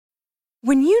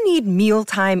When you need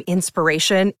mealtime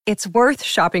inspiration, it's worth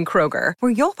shopping Kroger,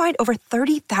 where you'll find over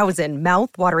 30,000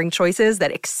 mouth-watering choices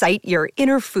that excite your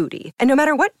inner foodie. And no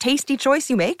matter what tasty choice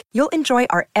you make, you'll enjoy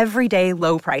our everyday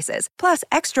low prices, plus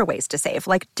extra ways to save,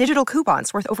 like digital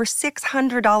coupons worth over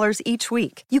 $600 each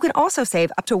week. You can also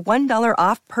save up to $1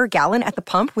 off per gallon at the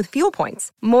pump with fuel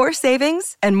points. More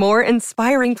savings and more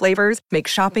inspiring flavors make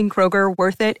shopping Kroger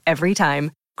worth it every time.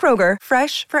 Kroger,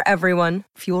 fresh for everyone.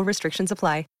 Fuel restrictions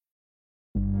apply.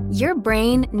 Your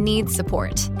brain needs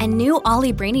support, and new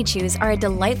Ollie Brainy Chews are a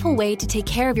delightful way to take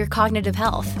care of your cognitive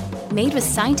health. Made with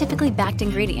scientifically backed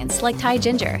ingredients like Thai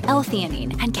ginger,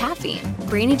 L-theanine, and caffeine,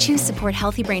 Brainy Chews support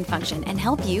healthy brain function and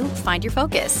help you find your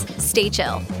focus, stay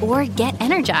chill, or get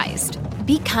energized.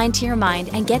 Be kind to your mind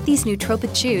and get these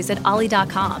nootropic chews at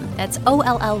ollie.com. That's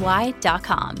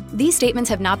OLLY.com. These statements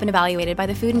have not been evaluated by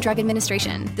the Food and Drug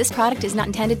Administration. This product is not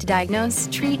intended to diagnose,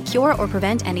 treat, cure, or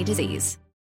prevent any disease.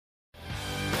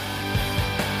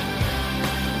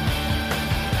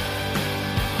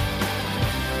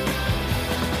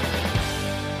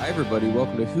 Hi, everybody.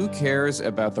 Welcome to Who Cares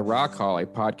About the Rock Hall, a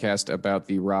podcast about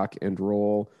the Rock and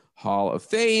Roll Hall of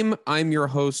Fame. I'm your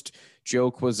host,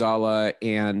 Joe Quazala,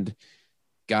 and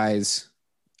guys,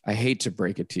 I hate to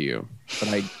break it to you,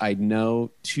 but I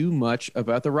know too much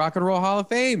about the Rock and Roll Hall of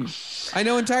Fame. I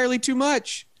know entirely too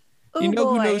much. Ooh, you know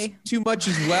boy. who knows too much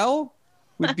as well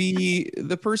would be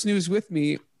the person who's with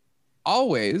me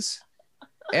always,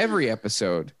 every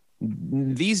episode,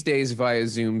 these days via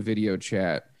Zoom video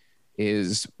chat,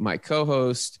 is my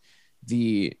co-host,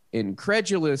 the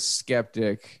incredulous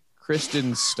skeptic,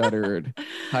 Kristen Studdard.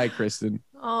 Hi, Kristen.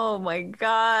 Oh my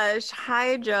gosh.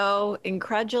 Hi, Joe.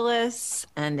 Incredulous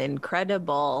and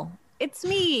incredible. It's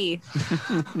me.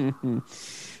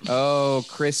 Oh,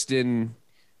 Kristen,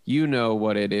 you know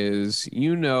what it is.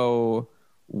 You know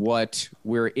what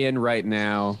we're in right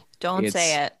now. Don't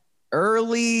say it.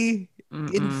 Early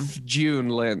in June,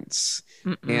 Linz,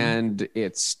 and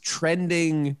it's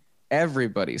trending.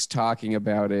 Everybody's talking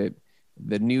about it.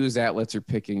 The news outlets are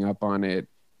picking up on it.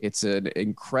 It's an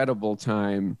incredible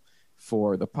time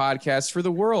for the podcast, for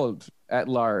the world at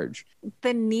large.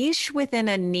 The niche within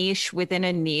a niche within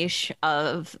a niche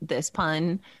of this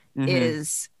pun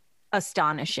is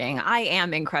astonishing. I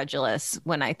am incredulous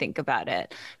when I think about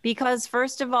it, because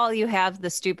first of all, you have the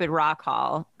stupid Rock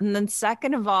Hall. And then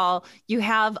second of all, you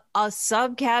have a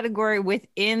subcategory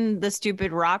within the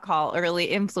stupid Rock Hall, early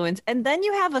influence. And then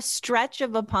you have a stretch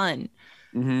of a pun.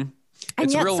 And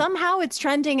It's yet real. somehow it's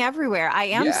trending everywhere. I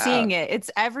am seeing it. It's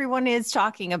everyone is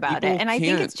talking about People it. And I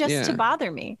think it's can't- just to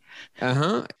bother me.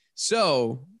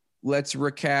 So let's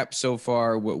recap so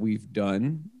far what we've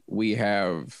done. We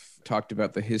have talked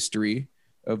about the history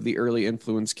of the early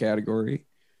influence category.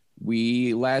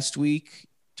 We last week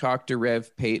talked to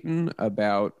Rev Payton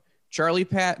about Charlie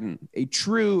Patton, a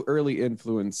true early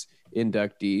influence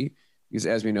inductee, because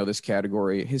as we know, this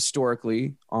category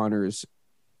historically honors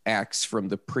acts from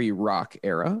the pre-rock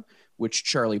era, which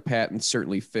Charlie Patton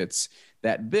certainly fits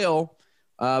that bill.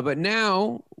 But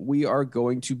now we are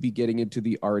going to be getting into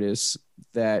the artists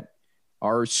that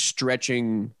are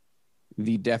stretching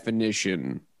the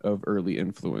definition of early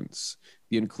influence.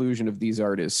 The inclusion of these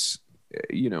artists,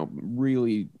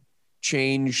 really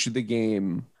changed the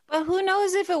game. But who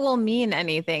knows if it will mean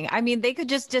anything? I mean, they could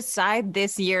just decide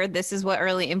this year, this is what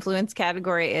early influence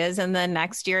category is. And then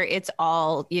next year it's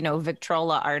all,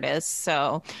 Victrola artists.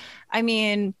 So, I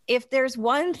mean, if there's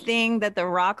one thing that the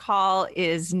Rock Hall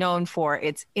is known for,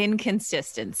 it's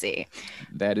inconsistency.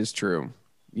 That is true.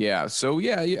 Yeah. So,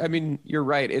 I mean, you're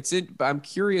right. I'm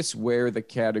curious where the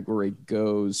category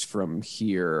goes from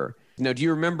here. Now, do you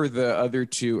remember the other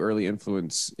two early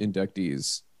influence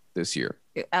inductees this year?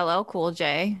 LL Cool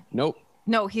J. Nope.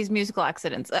 No, he's musical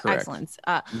excellence. Excellence.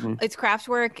 It's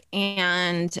Kraftwerk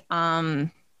and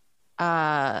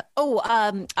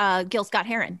Gil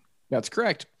Scott-Heron. That's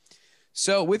correct.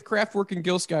 So with Kraftwerk and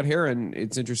Gil Scott-Heron,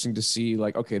 it's interesting to see,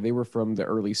 they were from the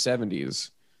early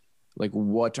 70s.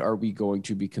 What are we going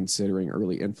to be considering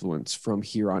early influence from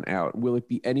here on out? Will it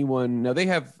be anyone? Now, they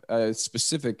have a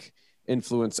specific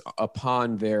influence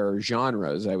upon their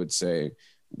genres, I would say,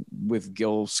 with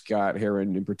Gil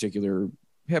Scott-Heron in particular,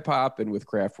 hip hop, and with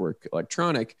Kraftwerk,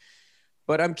 electronic.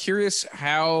 But I'm curious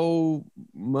how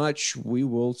much we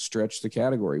will stretch the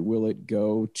category. Will it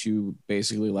go to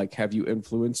basically have you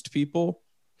influenced people?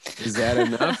 Is that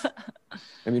enough?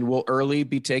 I mean, will early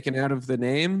be taken out of the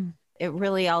name? It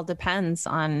really all depends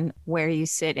on where you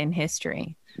sit in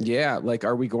history. Yeah.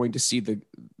 Are we going to see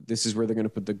this is where they're going to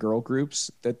put the girl groups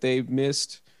that they've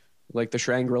missed? Like the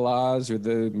Shangri-Las or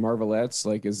the Marvelettes?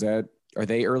 Are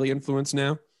they early influence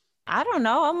now? I don't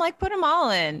know. I'm like, put them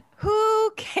all in.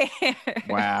 Who cares?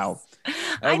 Wow.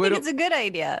 I think it's a good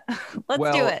idea.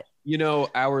 Let's do it. You know,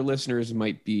 our listeners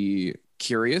might be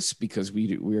curious because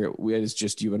we're it's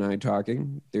just you and I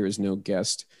talking. There is no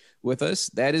guest with us.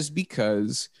 That is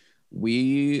because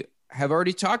we have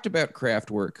already talked about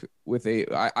Kraftwerk with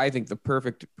I think the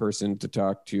perfect person to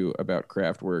talk to about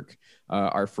Kraftwerk,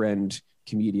 our friend,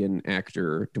 comedian,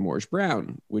 actor Demorge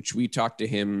Brown, which we talked to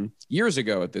him years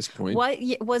ago at this point. What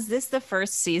was this the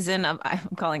first season of? I'm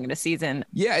calling it a season.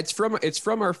 Yeah, it's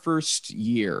from our first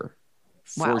year.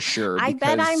 Wow. For sure. I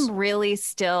bet I'm really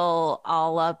still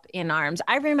all up in arms.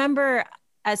 I remember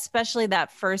especially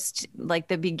that first, like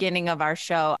the beginning of our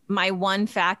show, my one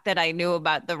fact that I knew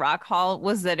about the Rock Hall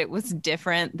was that it was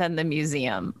different than the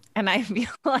museum. And I feel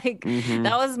like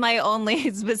that was my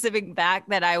only specific fact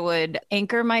that I would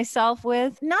anchor myself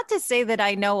with. Not to say that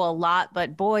I know a lot,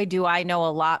 but boy, do I know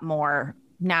a lot more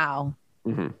now.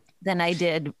 Than I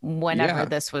did whenever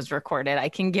this was recorded. I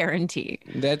can guarantee.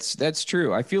 That's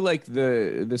true. I feel like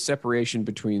the separation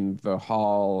between the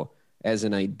hall as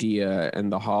an idea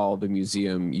and the hall, the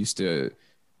museum, used to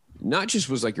not just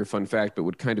was like your fun fact, but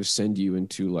would kind of send you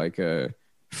into like a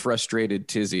frustrated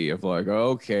tizzy of like,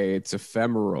 okay, it's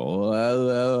ephemeral.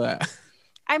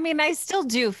 I mean, I still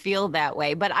do feel that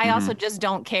way, but I also just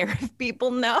don't care if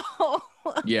people know.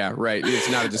 Yeah, right. It's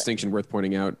not a distinction worth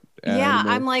pointing out. Yeah,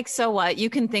 anymore. I'm like, so what? You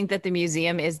can think that the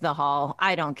museum is the hall.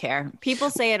 I don't care. People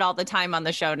say it all the time on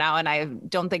the show now, and I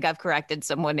don't think I've corrected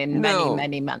someone in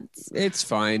many months. It's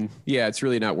fine. Yeah, it's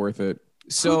really not worth it.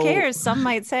 So who cares? Some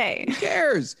might say. Who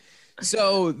cares?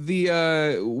 So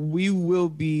we will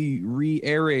be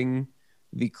re-airing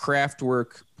the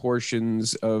Kraftwerk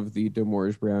portions of the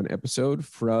Demorge Brown episode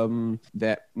from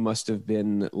that must have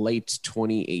been late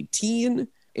 2018.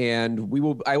 And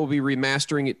I will be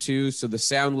remastering it too. So the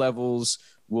sound levels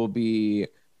will be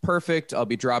perfect. I'll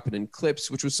be dropping in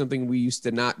clips, which was something we used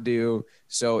to not do.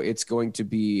 So it's going to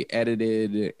be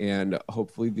edited, and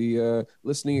hopefully the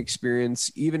listening experience,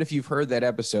 even if you've heard that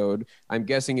episode, I'm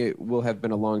guessing it will have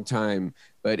been a long time,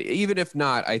 but even if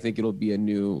not, I think it'll be a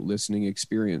new listening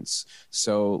experience.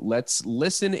 So let's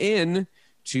listen in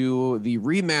to the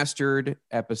remastered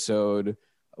episode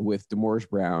with Demorge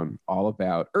Brown, all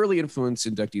about early influence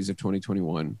inductees of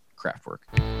 2021, Kraftwerk.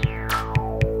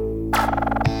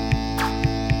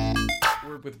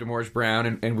 We're with Demorge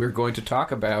Brown, and we're going to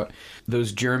talk about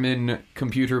those German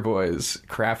computer boys,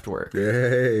 Kraftwerk.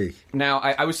 Yay! Now,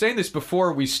 I was saying this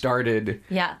before we started,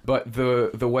 but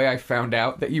the way I found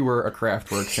out that you were a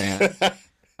Kraftwerk fan,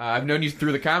 I've known you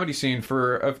through the comedy scene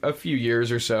for a few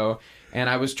years or so, and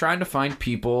I was trying to find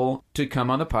people to come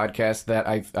on the podcast that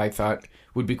I thought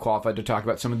would be qualified to talk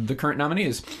about some of the current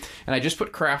nominees. And I just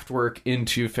put Kraftwerk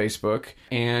into Facebook,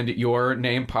 and your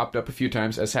name popped up a few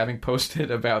times as having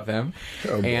posted about them.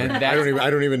 Oh, and I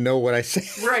don't even know what I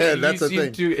said. Right, that's you the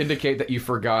thing. to indicate that you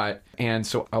forgot. And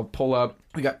so I'll pull up.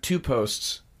 We got 2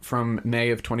 posts from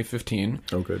May of 2015.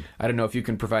 Oh, good. I don't know if you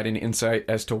can provide any insight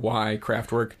as to why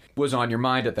Kraftwerk was on your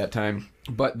mind at that time.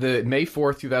 But the May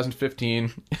 4th,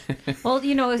 2015. Well,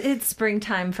 you know, it's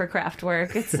springtime for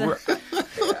Kraftwerk. It's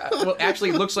well, actually,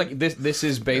 it looks like this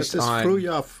is based on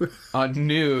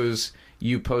news.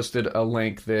 You posted a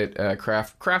link that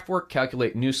Kraftwerk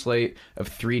calculate new slate of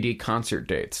 3D concert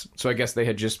dates. So I guess they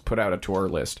had just put out a tour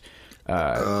list.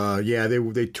 Yeah,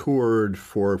 they toured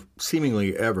for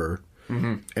seemingly ever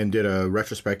and did a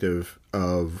retrospective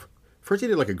of. First, they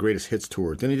did like a greatest hits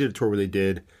tour. Then they did a tour where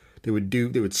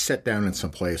they would sit down in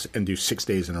some place and do 6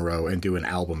 days in a row and do an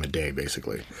album a day,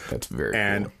 basically. That's very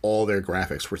and cool. All their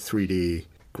graphics were 3D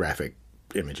graphic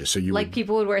images. So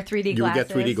people would wear 3D glasses. You would get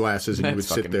 3D glasses and you would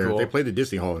sit there. Cool. They played the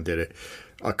Disney Hall and did it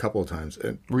a couple of times.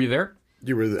 And were you there?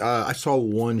 You were. I saw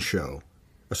one show.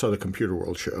 I saw the Computer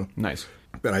World show. Nice.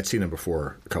 But I'd seen them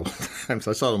before a couple of times.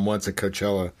 I saw them once at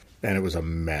Coachella, and it was a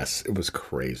mess. It was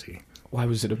crazy. Why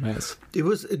was it a mess? It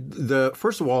was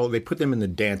first of all, they put them in the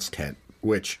dance tent,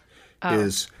 which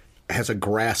has a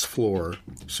grass floor.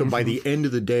 So by the end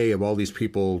of the day of all these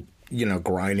people,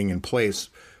 grinding in place,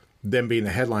 them being the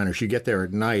headliners, you get there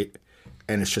at night,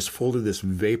 and it's just full of this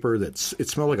vapor it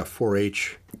smelled like a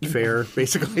 4-H fair,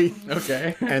 basically.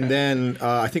 Okay. And then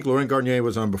I think Laurent Garnier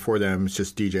was on before them,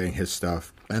 just DJing his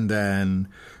stuff. And then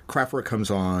Kraftwerk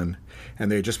comes on,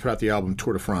 and they just put out the album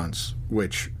Tour de France,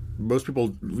 which most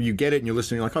people, you get it and you're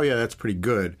listening, you're like, oh yeah, that's pretty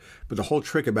good. But the whole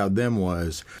trick about them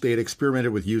was they had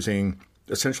experimented with using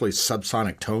essentially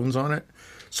subsonic tones on it.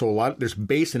 So there's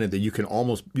bass in it that you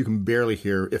can barely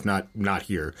hear, if not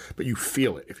hear, but you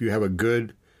feel it. If you have a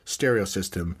good stereo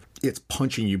system, it's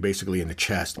punching you basically in the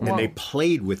chest. Whoa. And they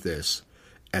played with this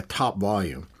at top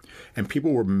volume. and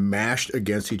people were mashed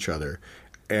against each other.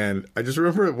 And I just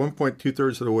remember at one point,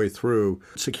 2/3 of the way through,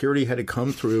 security had to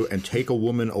come through and take a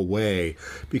woman away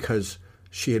because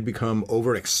she had become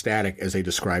over ecstatic, as they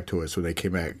described to us when they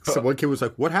came back. So one kid was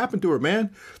like, "What happened to her,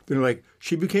 man?" They're like,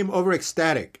 "She became over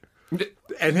ecstatic."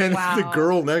 And then the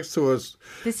girl next to us,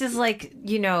 This is like,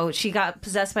 she got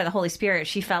possessed by the Holy Spirit.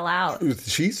 She fell out.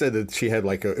 she said that she had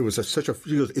she goes, "It's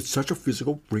such a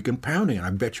physical freaking pounding. And I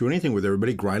bet you anything with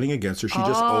everybody grinding against her, she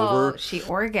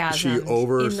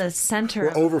orgasmed in the center.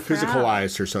 Or over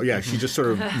physicalized herself. Yeah, she just sort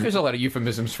of. There's a lot of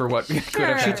euphemisms for what could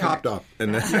have She happened. topped up,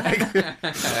 and then,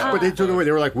 but they took her away.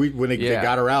 They were like, when they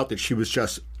got her out, that she was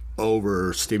just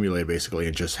overstimulated basically,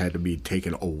 and just had to be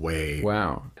taken away.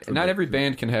 Wow. Not every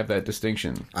band can have that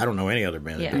distinction. I don't know any other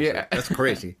band. Yeah. That does that. That's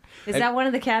crazy. Is that one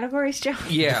of the categories, Joe?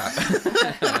 Yeah.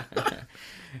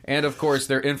 And of course,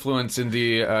 their influence in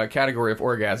the category of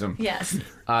orgasm. Yes.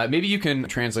 Maybe you can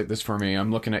translate this for me.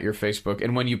 I'm looking at your Facebook,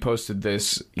 and when you posted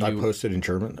this, I posted in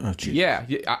German. Oh, geez. Yeah,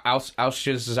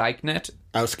 Ausgezeichnet.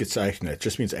 Ausgezeichnet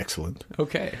just means excellent.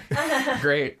 Okay,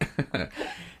 great.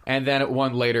 And then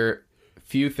one later,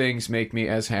 few things make me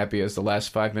as happy as the last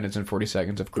 5 minutes and 40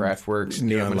 seconds of Kraftwerk's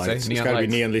Neon Lights. It's got to be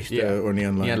Neon Licht or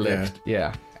Neon Light. Neon Licht.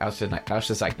 Yeah.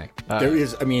 Ausgezeichnet. There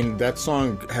is, that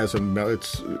song has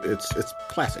it's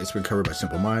classic. It's been covered by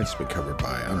Simple Minds. It's been covered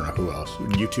by, I don't know who else.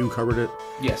 U2 covered it.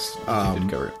 Yes, you did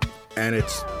cover it. And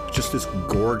it's just this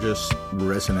gorgeous,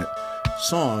 resonant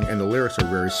song, and the lyrics are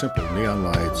very simple. Neon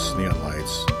lights, and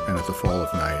at the fall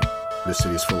of night, the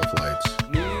city's full of lights.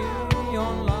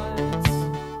 Neon lights,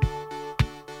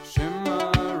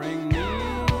 shimmering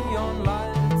neon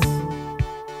lights,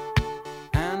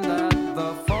 and at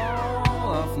the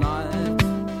fall of night,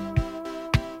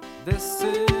 this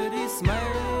city's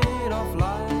made of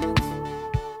light.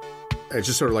 It's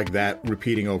just sort of like that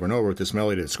repeating over and over with this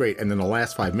melody that's great. And then the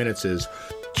last 5 minutes is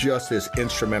just this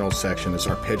instrumental section. There's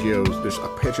arpeggios. There's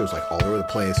arpeggios like all over the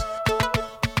place.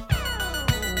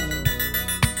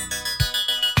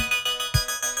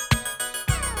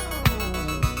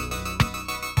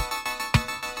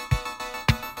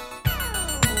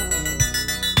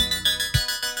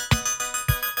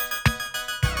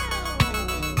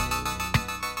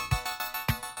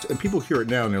 And people hear it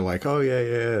now and they're like, "Oh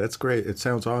yeah, that's great. It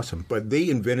sounds awesome." But they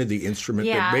invented the instrument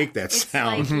that make that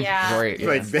sound. Like, Right,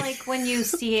 yeah. It's like when you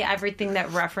see everything that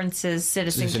references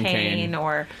Citizen Kane,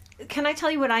 or can I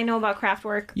tell you what I know about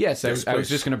Kraftwerk? Yes, I was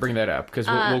just going to bring that up because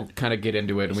we'll kind of get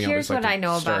into it. And we Here's always like what to I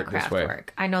know about start this way. Kraftwerk.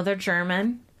 I know they're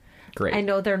German. Great. I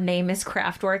know their name is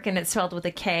Kraftwerk, and it's spelled with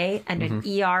a K and an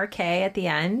ERK at the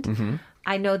end.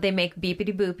 I know they make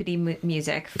beepity boopity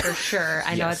music for sure.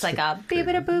 I know it's like a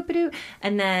beepity boopity,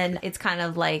 and then it's kind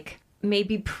of like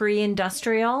maybe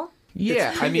pre-industrial.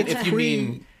 Yeah, I mean, if you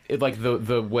mean like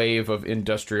the wave of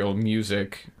industrial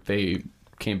music, they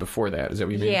came before that. Is that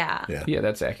what you mean? Yeah,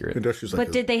 that's accurate. Industrial's like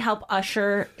but did they help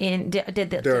usher in?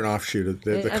 they're an offshoot of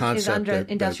the concept. Is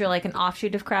industrial like an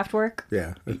offshoot of Kraftwerk?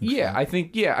 Yeah. Yeah, I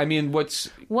think. Yeah, I mean,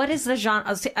 What is the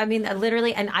genre? I mean,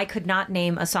 literally, and I could not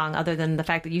name a song other than the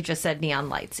fact that you just said "Neon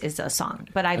Lights" is a song,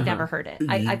 but I've never heard it.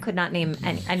 I could not name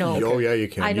any. I know. Oh yeah, you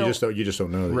can. I know. You just don't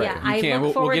know that. Right. Yeah, You I can. look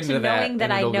We'll forward get to into that, knowing that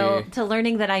and I it'll know, be- to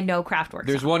learning that I know Kraftwerk.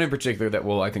 There's songs. one in particular that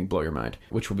will, I think, blow your mind,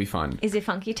 which will be fun. Is it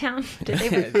Funky Town? Did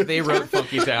they? They wrote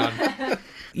Funky Town.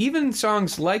 Even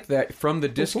songs like that from the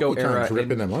disco Funky Town's era,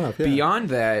 ripping and them off, yeah. beyond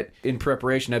that, in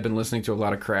preparation, I've been listening to a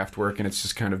lot of Kraftwerk, and it's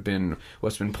just kind of been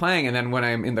what's been playing. And then when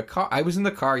I'm in the car, I was in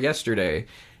the car yesterday,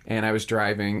 and I was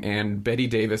driving, and Betty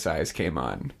Davis Eyes came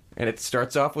on, and it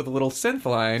starts off with a little synth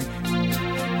line.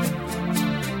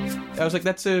 I was like,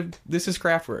 this is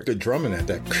Kraftwerk. The drum in that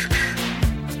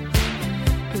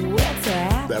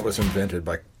that was invented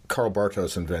by Carl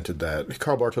Bartos. Invented that.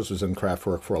 Carl Bartos was in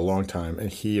Kraftwerk for a long time, and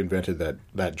he invented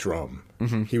that drum.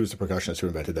 He was the percussionist who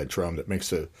invented that drum that makes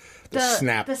the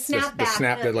snap, the snap, the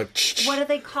snap. That like. What do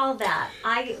they call that?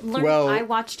 I learned. Well- I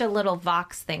watched a little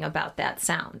Vox thing about that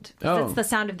sound. Oh. It's the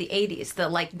sound of the '80s. The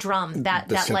like drum that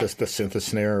The that synth, like the synth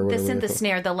snare or the whatever. synth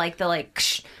snare. The like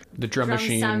ksh, The drum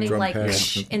machine. sounding drum like pad.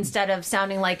 ksh, instead of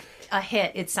sounding like a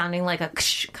hit, it's sounding like a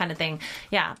ksh kind of thing.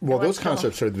 Yeah. Well, that was those cool.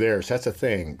 concepts are theirs. That's a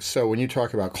thing. So when you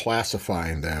talk about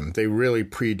classifying them, they really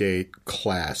predate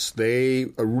class. They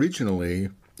originally,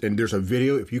 and there's a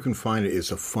video, if you can find it, it's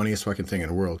the funniest fucking thing in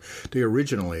the world. They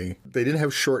didn't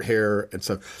have short hair and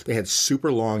stuff. They had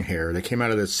super long hair. They came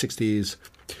out of the 60s.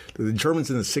 The Germans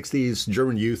in the 60s,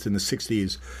 German youth in the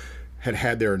 60s,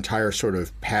 had their entire sort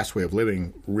of past way of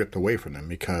living ripped away from them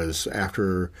because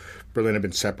after Berlin had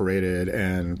been separated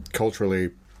and culturally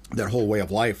that whole way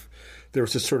of life, there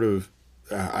was this sort of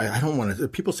I don't want to.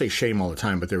 People say shame all the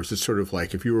time, but there was this sort of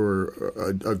like if you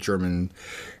were a German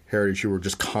heritage, you were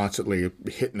just constantly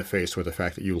hit in the face with the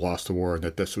fact that you lost the war and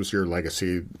that this was your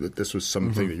legacy, that this was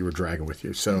something that you were dragging with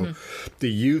you. So the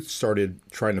youth started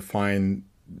trying to find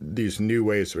these new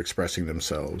ways of expressing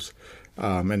themselves.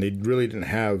 And they really didn't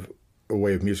have a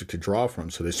way of music to draw from,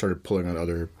 so they started pulling on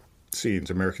other scenes,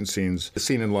 American scenes, the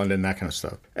scene in London, that kind of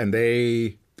stuff. And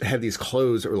they had these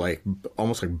clothes that were like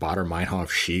almost like Baader Meinhof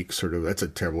chic, sort of. That's a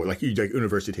terrible, like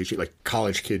university chic, like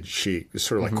college kid chic,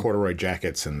 sort of like corduroy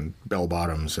jackets and bell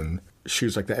bottoms and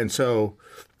shoes like that. And so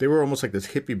they were almost like this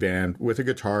hippie band with a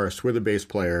guitarist, with a bass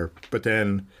player, but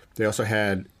then they also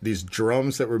had these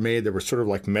drums that were made that were sort of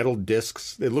like metal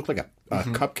discs. They looked like a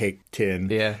cupcake tin.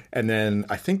 Yeah. And then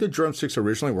I think the drumsticks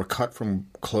originally were cut from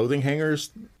clothing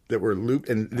hangers that were looped,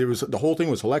 and the whole thing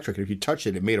was electric. And if you touched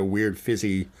it, it made a weird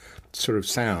fizzy sort of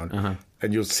sound.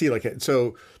 And you'll see like it.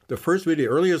 So the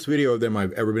earliest video of them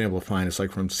I've ever been able to find is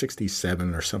like from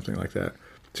 1967 or something like that,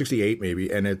 1968 maybe,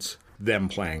 and it's them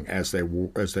playing as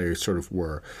they sort of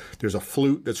were. There's a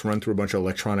flute that's run through a bunch of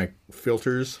electronic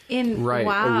filters. Right.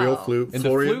 Wow. A real flute. And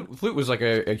the flute was like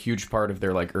a huge part of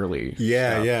their like early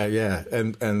stuff. Yeah.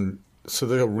 And so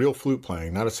there's a real flute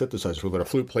playing, not a synthesizer, but a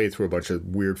flute played through a bunch of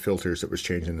weird filters that was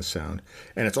changing the sound.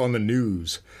 And it's on the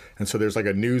news. And so there's like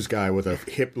a news guy with a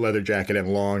hip leather jacket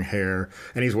and long hair,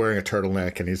 and he's wearing a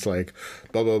turtleneck, and he's like,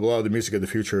 blah, blah, blah, the music of the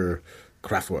future,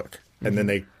 Kraftwerk. And then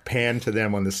they pan to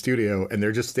them on the studio, and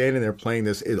they're just standing there playing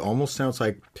this. It almost sounds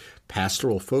like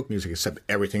pastoral folk music, except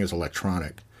everything is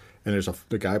electronic. And there's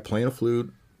the guy playing a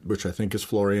flute, which I think is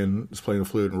Florian, is playing a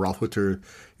flute, and Ralph Witter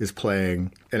is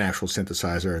playing an actual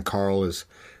synthesizer, and Carl is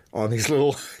on these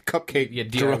little cupcake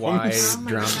DIY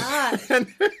drums.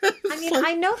 I mean,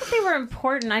 I know that they were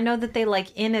important. I know that they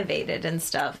like innovated and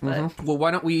stuff, but Well,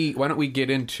 why don't we get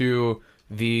into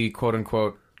the quote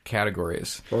unquote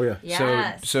categories? Oh yeah.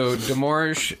 Yes. So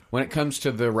Demorge, when it comes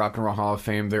to the Rock and Roll Hall of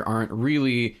Fame, there aren't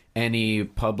really any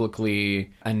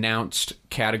publicly announced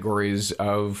categories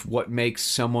of what makes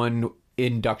someone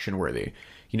induction worthy.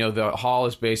 You know, the hall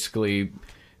is basically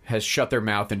has shut their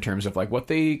mouth in terms of like what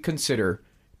they consider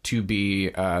to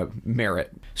be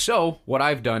merit. So what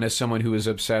I've done as someone who is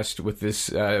obsessed with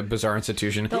this bizarre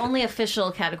institution, the only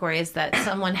official category is that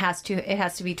someone has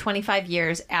to be 25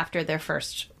 years after their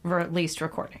first released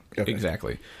recording. Okay.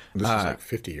 exactly. This is like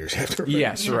 50 years after.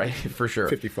 Yes, right, for sure.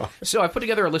 55. So I put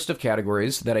together a list of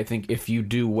categories that I think if you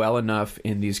do well enough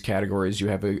in these categories, you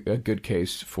have a good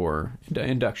case for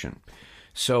induction.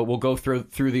 So we'll go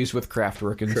through these with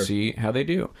Kraftwerk and see how they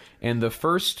do. And the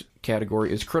first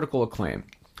category is critical acclaim.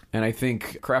 And I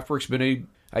think Kraftwerk's been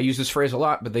I use this phrase a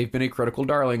lot, but they've been a critical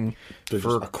darling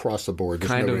for across the board.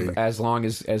 kind of as long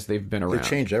as they've been around. They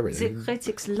changed everything. The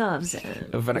critics love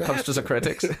them. When it comes to the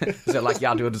critics, they're like,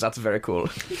 yeah, dude, that's very cool.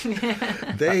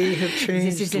 They have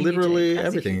changed is a literally huge- that's a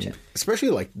everything, huge- especially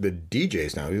like the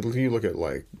DJs now. You look at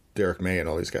like Derek May and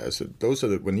all these guys. Those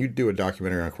are when you do a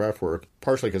documentary on Kraftwerk,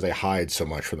 partially because they hide so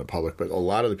much from the public, but a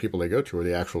lot of the people they go to are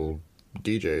the actual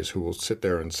DJs who will sit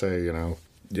there and say,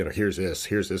 here's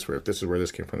this riff, this is where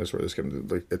this came from, this is where this came from.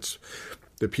 Like, it's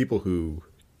the people who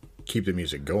keep the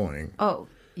music going. Oh,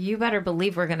 you better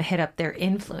believe we're going to hit up their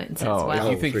influence as Oh, well.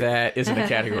 if you think that isn't a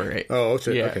category. Oh,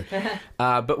 okay. Yeah. Okay.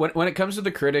 But when it comes to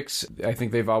the critics, I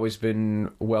think they've always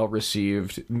been well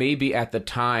received. Maybe at the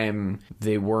time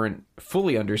they weren't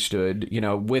fully understood.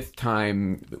 With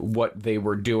time, what they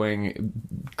were doing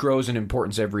grows in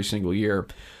importance every single year.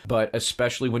 But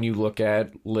especially when you look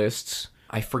at lists,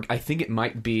 I think it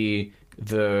might be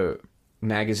the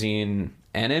magazine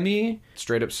Enemy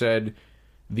straight up said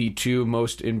the two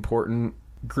most important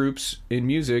groups in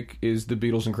music is the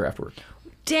Beatles and Kraftwerk.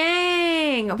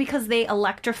 Dang! Because they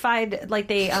electrified, like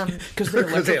they Because they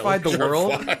electrified the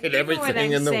world.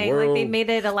 Everything in the world. Like they made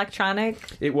it electronic.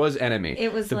 It was Enemy.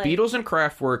 It was the like- Beatles and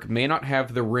Kraftwerk may not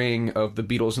have the ring of the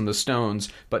Beatles and the Stones,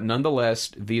 but nonetheless,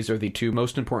 these are the two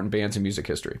most important bands in music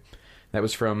history. That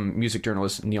was from music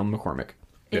journalist Neil McCormick.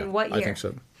 In what year? I think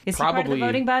so. Is he part of the Probably-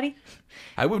 voting body?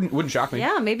 I wouldn't shock me.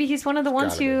 Yeah, maybe he's one of the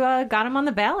ones Gotta who got him on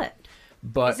the ballot.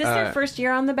 But Is this their first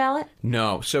year on the ballot?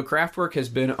 No. So Kraftwerk has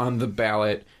been on the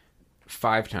ballot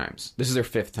 5 times. This is their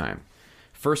 5th time.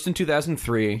 First in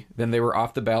 2003, then they were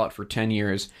off the ballot for 10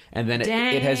 years, and then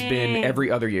it has been every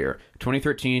other year.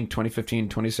 2013, 2015,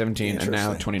 2017, and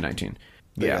now 2019.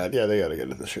 They got to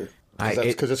get it this year.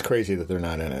 Because it's crazy that they're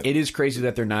not in it. It is crazy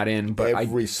that they're not in, but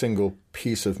Every single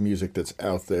piece of music that's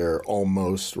out there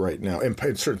almost right now, and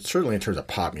certainly in terms of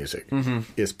pop music,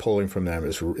 is pulling from them,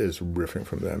 is riffing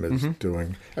from them, is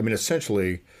doing... I mean,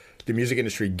 essentially, the music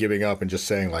industry giving up and just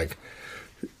saying, like,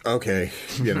 okay,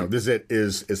 this is it,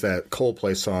 is that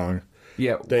Coldplay song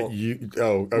Yeah, that well, you.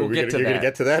 we'll get to you're that. gonna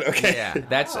get to that. Okay. Yeah,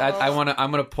 that's I'm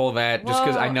gonna pull that just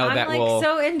because I know I'm that like will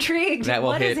so intrigued. that will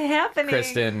What hit is happening?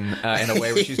 Kristen in a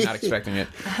way where she's not expecting it.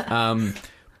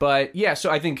 But yeah, so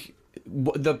I think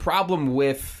the problem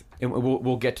with, and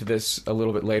we'll get to this a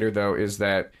little bit later though, is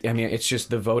that I mean it's just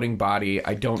the voting body.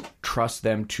 I don't trust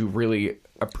them to really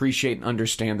appreciate and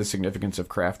understand the significance of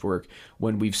Kraftwerk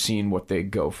when we've seen what they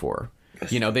go for.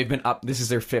 You know, they've been up. This is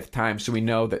their 5th time, so we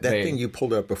know that That thing you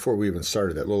pulled up before we even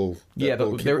started, that little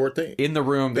little they're keyboard thing. in the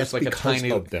room. There's That's like a because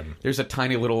tiny. of them. There's a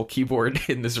tiny little keyboard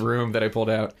in this room that I pulled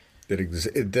out.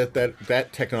 That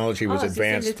technology was it's just a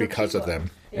advanced little because of keyboard.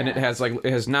 them. And it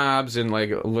has knobs and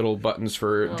like little buttons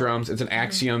for drums. It's an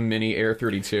Axiom Mini Air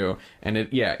 32, and it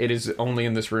is only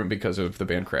in this room because of the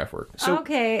band Kraftwerk. So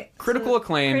Okay. critical so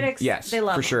acclaim, critics, yes, they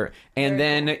love for them. sure. And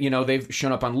then they've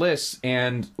shown up on lists,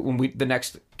 and when the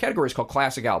next category is called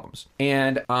classic albums,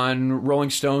 and on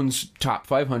Rolling Stone's Top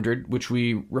 500, which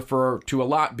we refer to a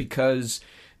lot because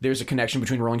there's a connection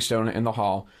between Rolling Stone and the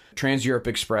Hall. Trans Europe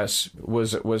Express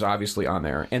was obviously on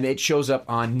there, and it shows up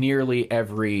on nearly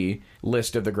every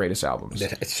list of the greatest albums.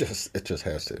 It just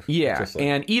has to. Yeah, Just like-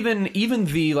 and even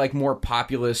the like more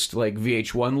populist like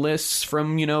VH1 lists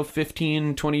from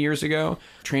 15, 20 years ago,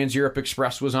 Trans Europe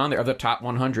Express was on there, of the top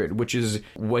 100, which is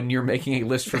when you're making a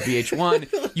list for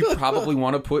VH1, you probably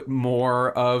want to put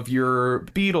more of your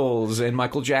Beatles and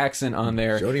Michael Jackson on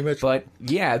there. Joni Mitchell. But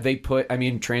yeah, they put,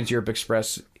 Trans Europe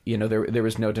Express, there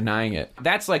was no denying it.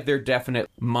 That's like their definite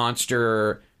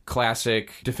monster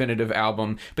classic definitive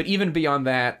album. But even beyond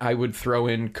that, I would throw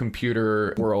in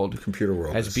Computer World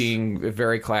as being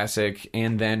very classic,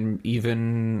 and then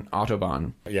even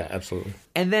Autobahn. Yeah, absolutely.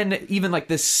 And then even like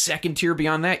the second tier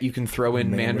beyond that, you can throw in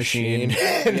Man Machine.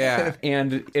 Yeah,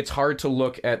 and it's hard to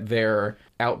look at their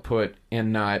output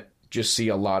and not just see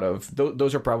a lot of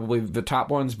those are probably the top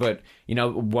ones, but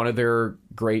one of their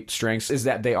great strengths is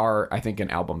that they are, I think, an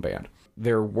album band.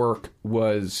 Their work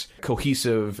was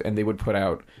cohesive, and they would put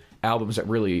out albums that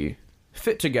really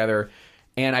fit together.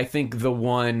 And I think the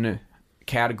one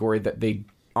category that they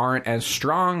aren't as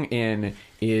strong in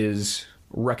is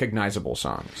recognizable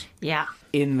songs. Yeah.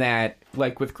 In that,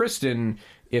 like with Kristen,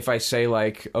 if I say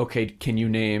like, okay, can you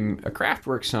name a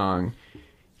Kraftwerk song?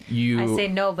 I say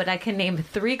no, but I can name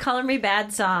 3 Color Me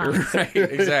Bad songs. Right,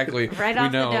 exactly. Right we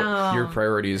off the know dome. your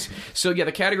priorities. So yeah,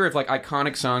 the category of like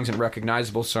iconic songs and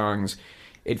recognizable songs,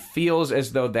 it feels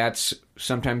as though that's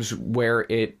sometimes where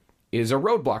it is a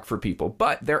roadblock for people.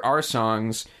 But there are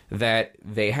songs that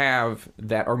they have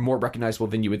that are more recognizable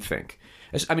than you would think.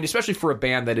 Especially for a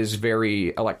band that is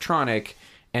very electronic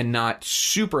and not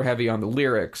super heavy on the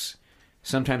lyrics.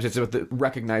 Sometimes it's about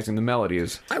recognizing the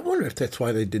melodies. I wonder if that's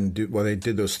why they did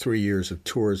those 3 years of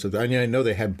tours. I know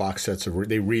they had box sets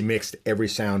they remixed every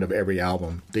sound of every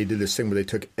album. They did this thing where they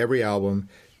took every album,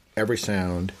 every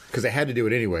sound, because they had to do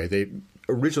it anyway.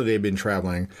 Originally, they'd been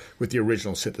traveling with the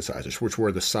original synthesizers, which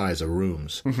were the size of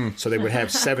rooms. Mm-hmm. So they would have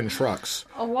 7 trucks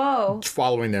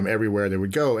following them everywhere they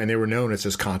would go. And they were known as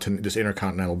this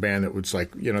intercontinental band that was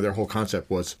like, their whole concept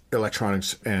was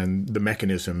electronics and the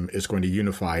mechanism is going to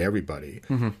unify everybody.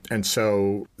 Mm-hmm. And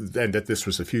so that this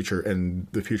was the future, and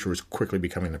the future was quickly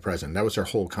becoming the present. That was their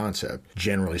whole concept,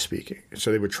 generally speaking.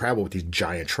 So they would travel with these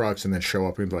giant trucks and then show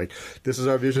up and be like, this is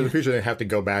our vision of the future. They'd have to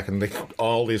go back and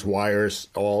all these wires,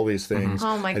 all these things.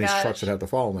 Oh my and gosh. these trucks would have to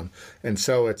follow them. And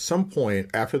so at some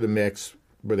point after the mix,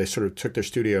 where they sort of took their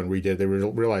studio and redid, they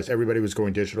realized everybody was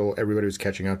going digital, everybody was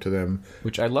catching up to them.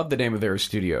 Which I love the name of their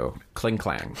studio, Kling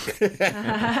Klang.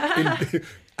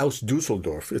 Aus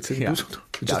Dusseldorf. It's in Dusseldorf.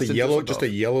 Dusseldorf. Just a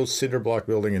yellow cinder block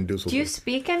building in Dusseldorf. Do you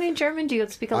speak any German? Do you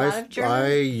speak a lot of German?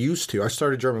 I used to. I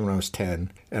started German when I was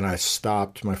 10, and I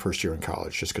stopped my first year in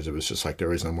college just because it was just like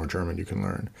there is no more German you can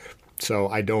learn. So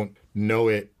I don't know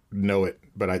it,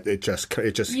 but it just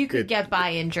you could get by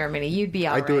in Germany. You'd be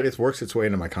all right. I do it. It works its way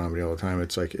into my comedy all the time.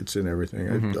 It's like it's in everything.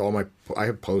 Mm-hmm. I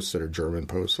have posts that are German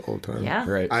posts all the time. Yeah,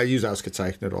 right. I use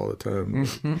Ausgezeichnet all the time.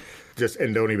 Mm-hmm.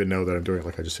 And don't even know that I'm doing it.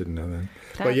 Like I just didn't know that.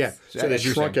 But yeah, so they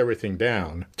shrunk everything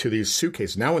down to these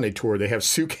suitcases. Now when they tour, they have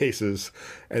suitcases,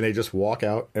 and they just walk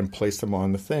out and place them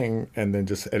on the thing, and then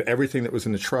and everything that was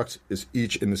in the trucks is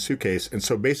each in the suitcase. And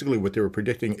so basically, what they were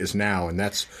predicting is now, and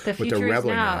that's the what they're future is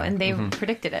reveling now, in. and they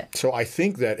predicted it. So I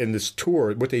think that in this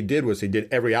tour, what they did was they did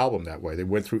every album that way. They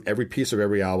went through every piece of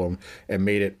every album and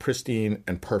made it pristine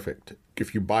and perfect.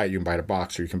 If you buy it, you can buy it a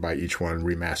box, or you can buy each one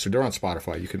remastered. They're on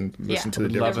Spotify. You can listen to the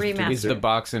different. Is the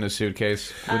box in a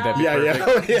suitcase? Would that be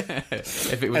perfect? Yeah.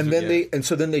 If it was,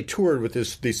 then they toured with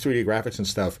these 3D graphics and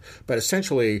stuff, but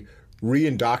essentially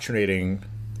re-indoctrinating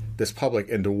this public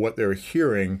into what they're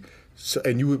hearing. So,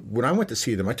 when I went to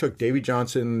see them, I took Davy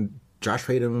Johnson, Josh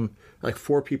Tatum, like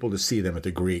 4 people to see them at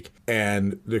the Greek.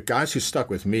 And the guys who stuck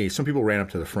with me, some people ran up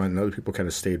to the front and other people kind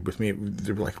of stayed with me.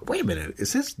 They were like, wait a minute,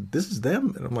 this is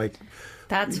them? And I'm like,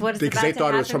 that's what it's because about they to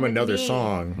thought it was happen from with another me.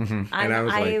 song. And I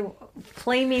was like,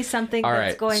 play me something All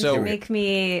that's right, going so- to make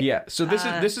me. Yeah. So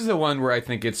this is the one where I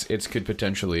think it's could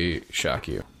potentially shock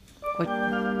you.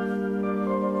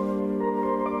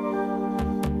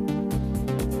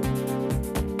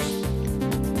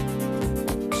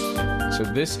 So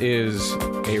this is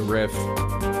a riff.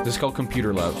 This is called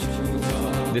Computer Love.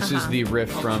 This is the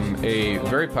riff from a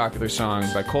very popular song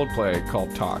by Coldplay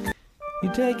called Talk.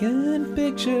 You're taking a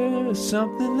picture of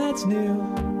something that's new.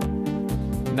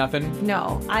 Nothing?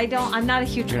 No, I don't. I'm not a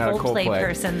huge You're not a Coldplay Coldplay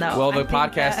person, though. Well, I the think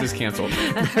podcast that- is canceled.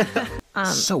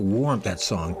 so warm, that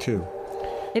song, too.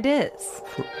 It is.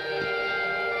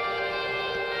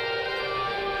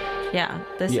 Yeah,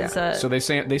 this is a. So they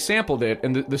sampled it,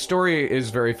 and the story is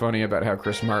very funny about how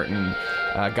Chris Martin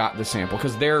got the sample,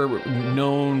 because they're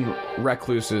known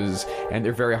recluses and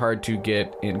they're very hard to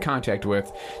get in contact with.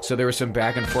 So there was some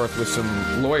back and forth with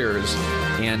some lawyers,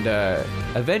 and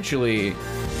eventually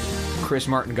Chris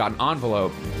Martin got an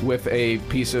envelope with a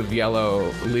piece of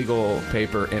yellow legal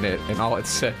paper in it, and all it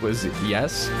said was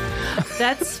yes.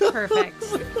 That's perfect.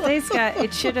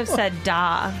 It should have said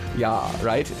da Yeah,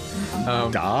 right?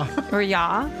 Da? or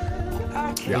ya.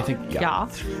 You think, Ya.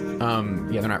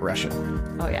 yeah, they're not Russian.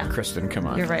 Oh yeah. Kristen, come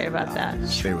on. You're right about that.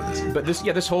 Stay with us. But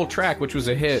this whole track, which was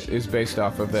a hit, is based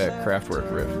off of that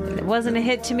Kraftwerk riff. It wasn't a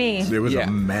hit to me. It was Yeah.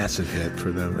 a massive hit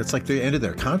for them. It's like they ended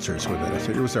their concerts with it. I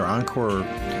think it was their encore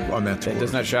on that tour. It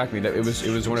does not shock me that it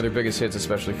was one of their biggest hits,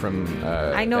 especially from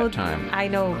I know. that time. I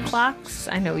know clocks.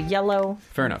 I know yellow.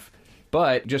 Fair enough.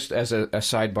 But just as a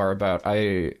sidebar about,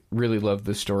 I really love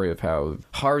the story of how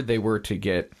hard they were to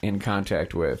get in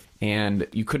contact with. And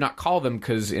you could not call them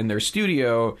because in their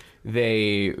studio,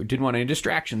 they didn't want any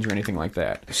distractions or anything like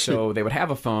that. So they would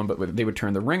have a phone, but they would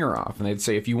turn the ringer off. And they'd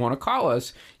say, if you want to call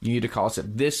us, you need to call us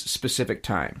at this specific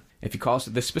time. If you call us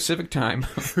at this specific time,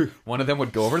 one of them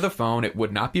would go over to the phone, it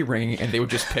would not be ringing, and they would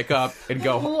just pick up and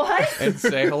go What? and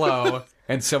say hello.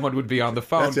 And someone would be on the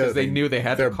phone That's the because other they thing. knew they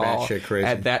had They're to call batshit crazy.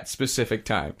 at that specific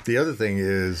time. The other thing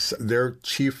is their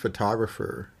chief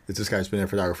photographer. This guy's been their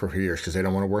photographer for years because they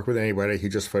don't want to work with anybody. He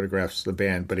just photographs the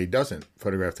band, but he doesn't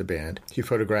photograph the band. He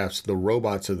photographs the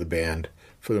robots of the band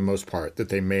for the most part that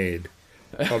they made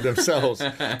of themselves.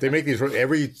 They make these.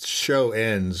 Every show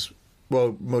ends.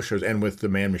 Well, most shows end with the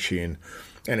Man Machine,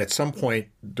 and at some point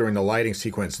during the lighting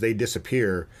sequence, they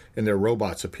disappear and their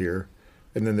robots appear,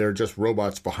 and then they're just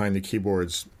robots behind the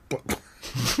keyboards.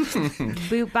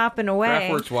 Boop bopping away.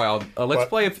 Kraftwerk's wild.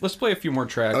 Let's play a few more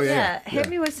tracks. Oh, Yeah, hit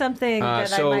me with something that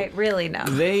so I might really know.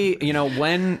 They,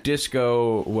 when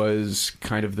disco was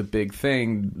kind of the big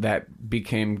thing, that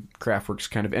became Kraftwerk's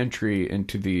kind of entry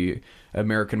into the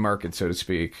American market, so to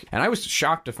speak. And I was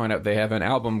shocked to find out they have an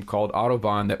album called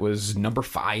Autobahn that was number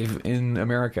 5 in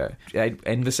America.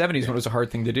 In the 70s, when it was a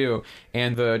hard thing to do.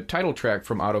 And the title track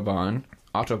from Autobahn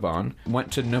went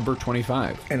to number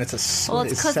 25. And it's a Well,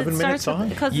 it's because 7-minute song.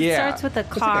 Because Yeah. it starts with a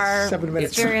car. 7-minute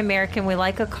It's very song. American. We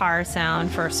like a car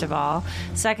sound, first of all.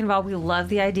 Second of all, we love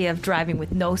the idea of driving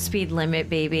with no speed limit,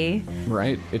 baby.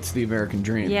 Right? It's the American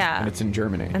dream. Yeah. And it's in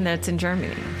Germany. And then it's in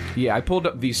Germany. Yeah, I pulled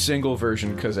up the single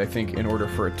version because I think in order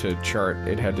for it to chart,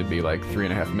 it had to be like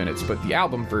 3.5 minutes. But the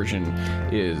album version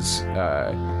is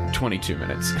 22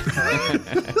 minutes,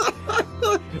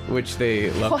 which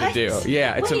they love to do.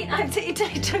 Yeah, it's Wait,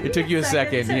 it took you a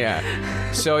second.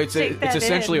 Yeah, so it's Take that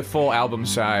essentially in. a full album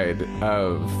side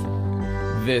of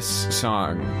this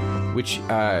song, which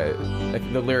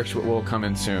the lyrics will come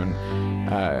in soon.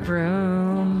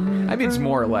 Vroom. I mean, it's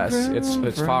more or less. It's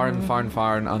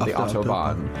fahren on the Autobahn.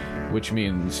 Autobahn, which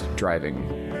means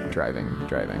driving.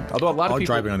 Although a lot of All people,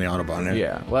 driving on the Autobahn.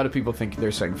 yeah, a lot of people think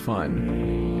they're saying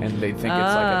fun, and they think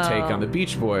it's like a take on the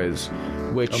Beach Boys,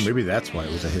 which Oh, maybe that's why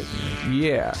it was a hit.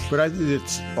 yeah, But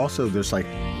it's also there's like,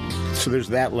 so there's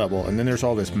that level, and then there's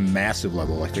all this massive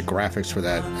level. Like the graphics for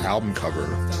that album cover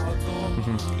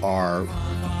are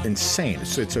insane.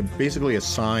 It's basically a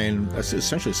sign. It's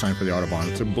essentially a sign for the Autobahn.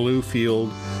 It's a blue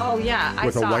field. Oh, yeah, I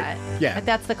With a saw white- it. yeah.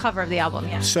 That's the cover of the album,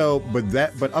 yeah. So,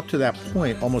 but up to that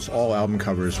point, almost all album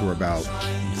covers were about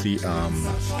the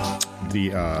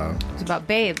It's about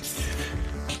babes.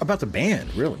 about the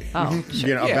band, really. Oh,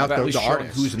 Yeah, about about the showing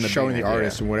artist, who's in the showing band, the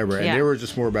artist yeah. and whatever. And Yeah. they were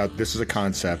just more about this is a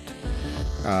concept.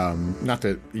 Not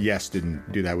that Yes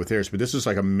didn't do that with theirs, but this is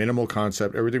like a minimal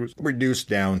concept. Everything was reduced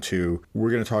down to,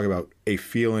 we're going to talk about a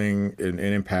feeling, an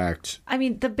impact. I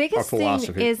mean, the biggest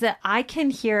thing is that I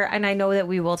can hear, and I know that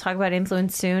we will talk about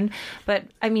influence soon, but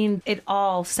I mean, it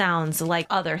all sounds like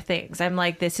other things. I'm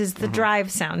like, this is the Drive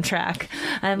soundtrack.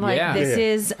 I'm like, this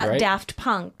is Daft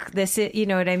Punk. This is, you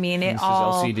know what I mean? It this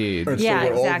all is LCD. And yeah,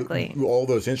 so exactly. All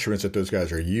those instruments that those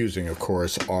guys are using, of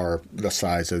course, are the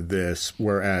size of this,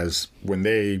 whereas when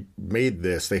they made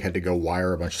this, they had to go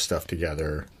wire a bunch of stuff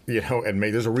together, you know, and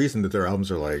there's a reason that their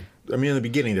albums are like, I mean, in the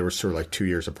beginning, they were sort of like 2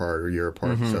 years apart or a year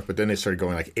apart and stuff, but then they started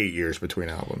going like 8 years between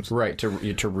albums. Right, to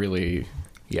really,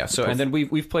 yeah. So, and then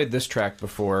we've played this track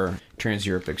before, Trans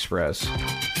Europe Express.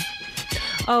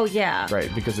 Oh yeah,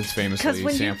 Right, because it's famously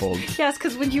sampled. Yes,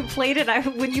 because when you played it,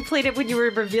 when you were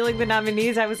revealing the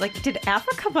nominees, I was like, did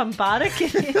Africa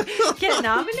Bambaataa get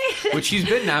nominated? Which she's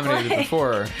been nominated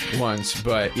before once,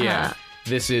 but yeah,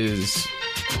 this is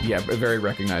very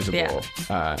recognizable.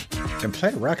 Yeah. And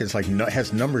Planet Rock is like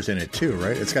has numbers in it too,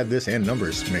 right? It's got this and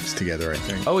Numbers mixed together, I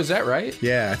think. Oh, is that right?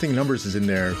 Yeah, I think Numbers is in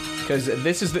there. Because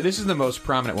this is the most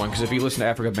prominent one. Because if you listen to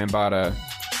Africa Bambaataa,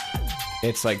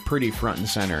 it's like pretty front and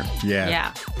center.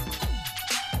 Yeah.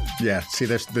 See,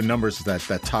 there's the Numbers, that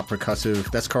top percussive.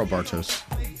 That's Carl Bartos.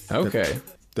 Okay.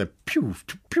 The pew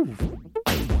pew.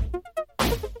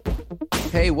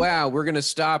 Hey, wow, we're going to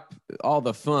stop all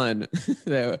the fun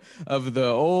of the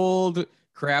old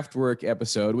Kraftwerk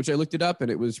episode, which I looked it up, and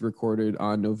it was recorded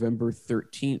on November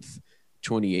 13th,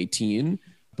 2018.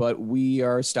 But we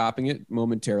are stopping it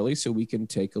momentarily so we can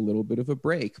take a little bit of a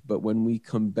break. But when we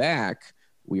come back,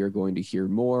 we are going to hear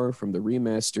more from the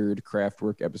remastered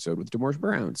Kraftwerk episode with Demorge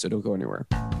Brown, so don't go anywhere.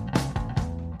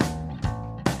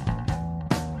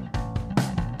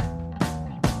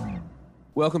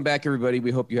 Welcome back, everybody.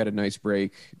 We hope you had a nice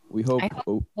break. We hope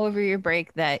over your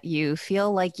break that you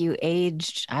feel like you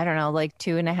aged, I don't know, like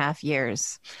 2.5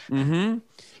 years. Mm-hmm.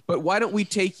 But why don't we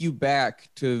take you back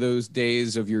to those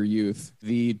days of your youth?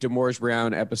 The Demorge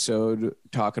Brown episode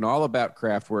talking all about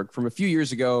Kraftwerk from a few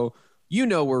years ago. You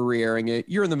know we're re-airing it.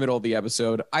 You're in the middle of the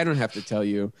episode. I don't have to tell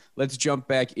you. Let's jump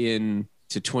back in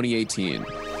to 2018.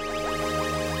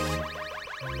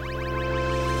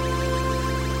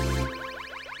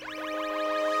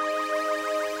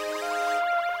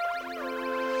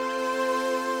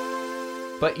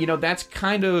 But, you know, that's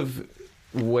kind of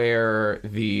where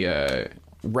the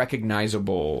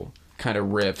recognizable kind of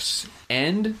riffs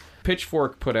end.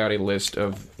 Pitchfork put out a list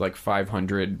of like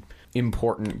 500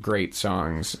 important great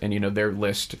songs, and, you know, their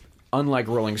list, unlike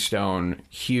Rolling Stone,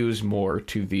 hews more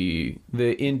to the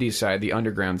indie side, the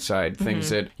underground side, things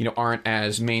that, you know, aren't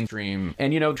as mainstream.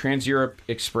 And, you know, Trans Europe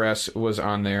Express was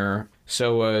on there.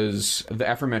 So was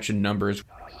the aforementioned Numbers.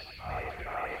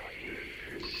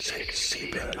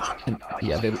 And,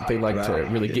 yeah, they like to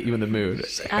really get you in the mood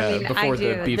before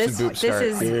the beeps and boops start.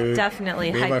 This is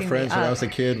definitely hyping me up. Me and my friends, when I was a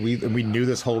kid, we knew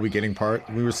this whole beginning part.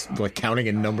 We were like counting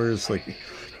in numbers, like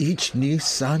each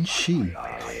Nissan Shi,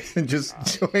 and just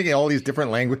showing all these different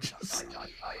languages.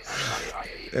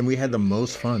 And we had the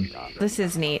most fun. This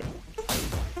is neat.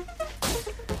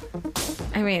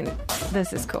 I mean,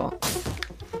 this is cool.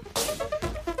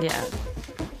 Yeah.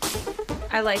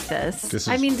 I like this.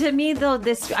 I mean, to me, though,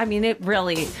 it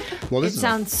really, it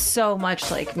sounds so much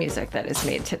like music that is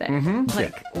made today.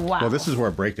 Like, wow. Well, this is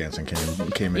where breakdancing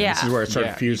came in. Yeah. This is where it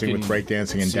started fusing with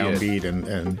breakdancing and downbeat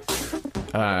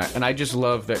and I just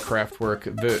love that Kraftwerk,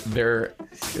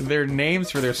 their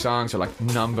names for their songs are like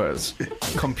Numbers,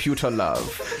 Computer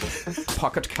Love,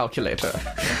 Pocket Calculator,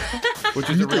 which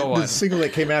is a real one. The single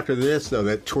that came after this, though,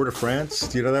 that Tour de France,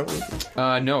 do you know that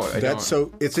one? No, I don't.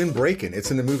 So it's in Breakin'.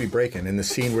 It's in the movie Breakin', in the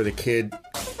scene where the kid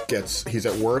he's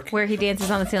at work, where he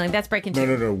dances on the ceiling. That's Breakin'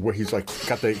 2. No. Where he's like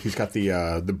got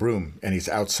the broom, and he's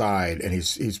outside, and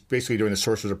he's basically doing the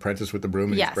Sorcerer's Apprentice with the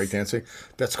broom, and he's breakdancing.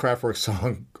 That's Kraftwerk's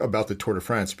song about the Tour de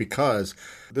France, because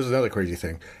there's another crazy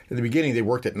thing. In the beginning, they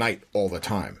worked at night all the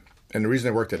time, and the reason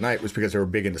they worked at night was because they were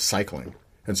big into cycling,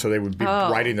 and so they would be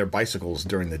riding their bicycles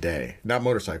during the day, not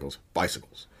motorcycles,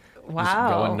 bicycles. Wow. Just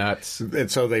going nuts.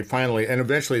 And so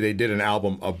eventually they did an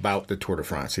album about the Tour de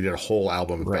France. They did a whole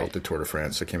album about the Tour de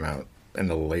France that came out in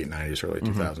the late 90s, early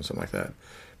 2000s, something like that.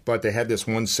 But they had this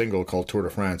one single called Tour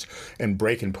de France, and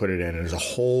Breakin' put it in, and there's a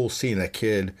whole scene. That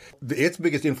kid, its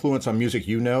biggest influence on music,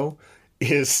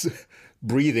 is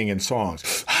breathing in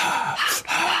songs.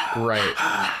 Right.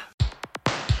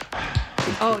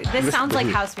 Oh, this sounds like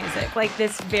house music. Like,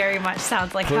 this very much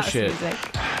sounds like house music.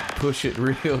 Push it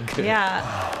real good.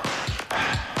 Yeah.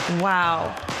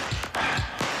 Wow.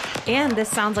 And this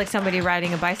sounds like somebody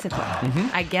riding a bicycle.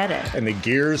 I get it. And the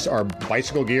gears are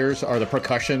bicycle gears, are the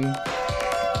percussion.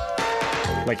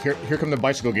 Like, here come the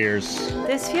bicycle gears.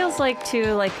 This feels like,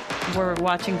 too, like we're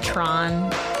watching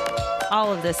Tron.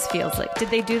 All of this feels like... Did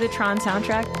they do the Tron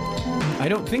soundtrack? I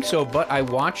don't think so, but I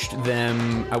watched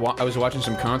them. I was watching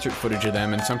some concert footage of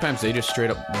them, and sometimes they just straight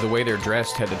up, the way they're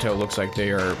dressed head to toe looks like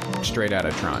they are straight out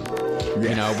of Tron. Yeah.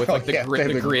 You know, with like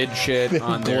the grid shit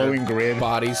on their glowing grid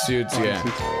bodysuits. Yeah.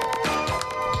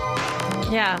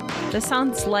 Yeah, this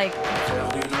sounds like...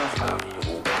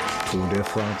 Tour de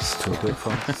France.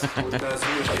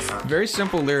 Very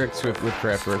simple lyrics with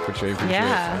Kraftwerk, which I appreciate.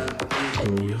 Yeah.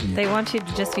 They want you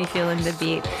to just be feeling the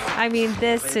beat. I mean,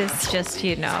 this is just,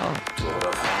 you know...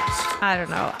 I don't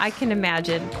know. I can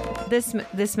imagine.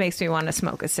 This makes me want to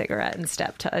smoke a cigarette and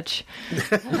Step Touch.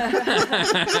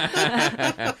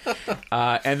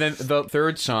 And then the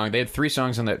third song, they had 3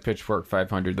 songs on that Pitchfork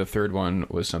 500. The third one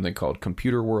was something called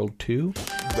Computer World 2.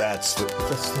 That's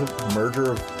the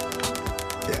merger of...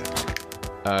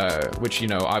 Yeah. Which, you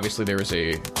know, obviously there was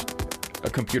a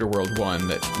Computer World 1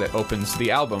 that opens the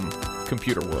album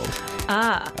Computer World.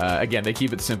 Again, they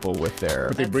keep it simple with their...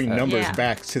 But they bring numbers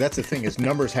back. See, that's the thing, is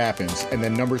numbers happens, and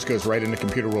then numbers goes right into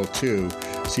Computer World 2.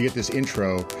 So you get this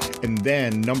intro, and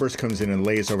then numbers comes in and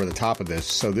lays over the top of this.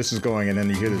 So this is going, and then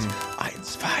you hear this... 1, 2,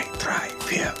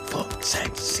 3, 4, 5,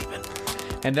 6, 7.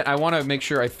 And then I want to make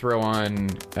sure I throw on...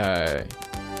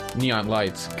 Neon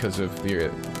Lights because of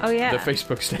the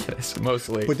Facebook status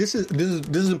mostly. But this is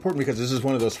important because this is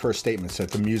one of those first statements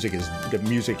that music is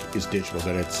digital,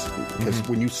 that it's because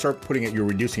when you start putting it, you're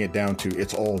reducing it down to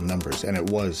it's all numbers, and it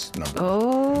was numbers.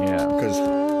 Oh, yeah,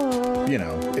 because you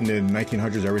know in the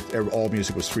 1900s, all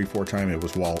music was 3/4 time. It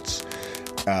was waltz.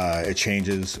 It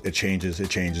changes,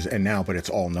 and now, but it's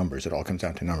all numbers. It all comes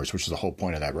down to numbers, which is the whole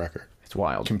point of that record. It's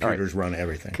wild. Computers run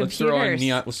everything. Let's throw on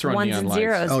neon ones Neon and Lights.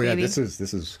 zeros. Oh yeah, baby. this is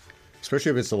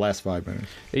especially if it's the last 5 minutes.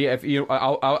 Yeah, if you,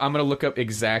 I'm gonna look up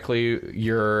exactly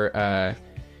your.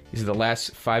 These are the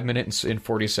last 5 minutes and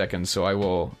 40 seconds, so I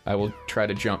will try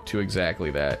to jump to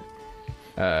exactly that.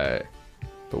 But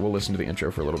we'll listen to the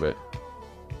intro for a little bit.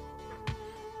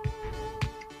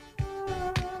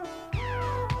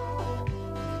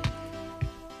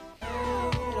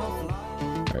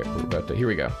 Here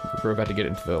we go. We're about to get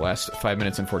into the last 5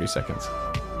 minutes and 40 seconds.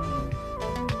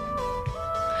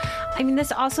 I mean,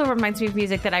 this also reminds me of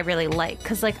music that I really like,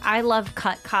 because, like, I love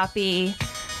cut copy.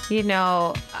 You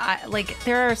know,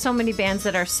 there are so many bands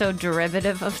that are so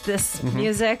derivative of this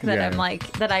music that I'm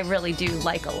like, that I really do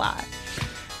like a lot.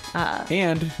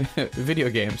 And video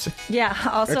games. Yeah.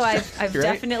 Also, I've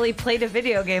definitely played a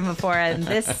video game before, and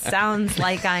this sounds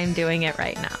like I'm doing it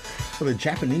right now. Well, the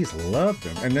Japanese loved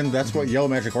them, and then that's what Yellow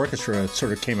Magic Orchestra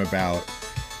sort of came about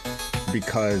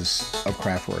because of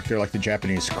Kraftwerk. They're like the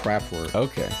Japanese Kraftwerk.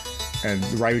 Okay. And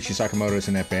Ryuichi Sakamoto's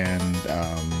in that band,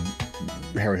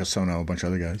 Harry Hosono, a bunch of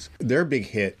other guys. Their big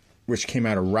hit, which came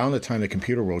out around the time the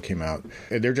Computer World came out,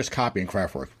 they're just copying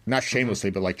Kraftwerk. Not shamelessly,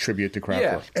 but like tribute to Kraftwerk.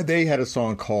 Yeah. And they had a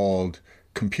song called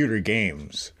Computer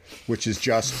Games, which is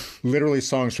just literally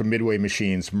songs from Midway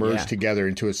machines merged together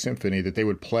into a symphony that they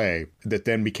would play, that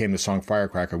then became the song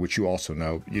Firecracker, which you also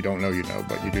know. You don't know, you know,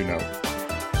 but you do know.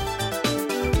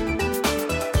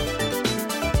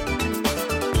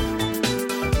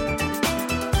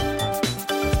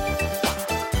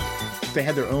 They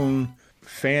had their own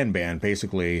fan band,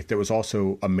 basically, that was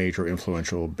also a major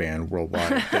influential band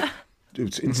worldwide.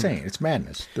 It's insane. It's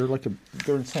madness. They're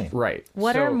insane. Right.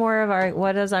 What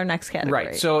is our next category?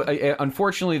 Right. So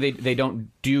unfortunately, they don't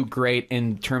do great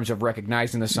in terms of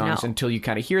recognizing the songs until you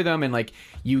kind of hear them and like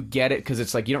you get it, because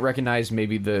it's like you don't recognize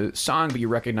maybe the song, but you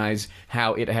recognize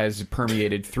how it has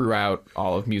permeated throughout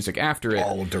all of music after it.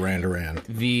 All of Duran Duran.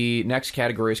 The next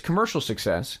category is commercial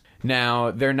success. Now,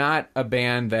 they're not a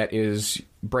band that is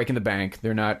breaking the bank.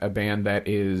 They're not a band that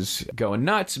is going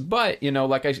nuts. But, you know,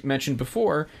 like I mentioned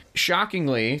before,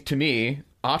 shockingly to me,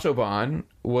 Autobahn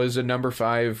was a number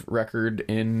 5 record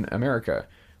in America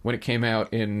when it came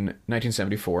out in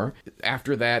 1974.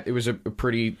 After that, it was a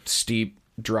pretty steep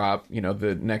drop. You know,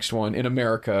 the next one in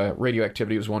America,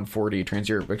 Radioactivity was 140,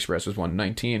 Trans-Europe Express was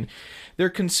 119. They're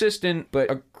consistent,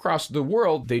 but across the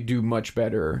world, they do much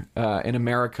better. In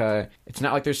America, it's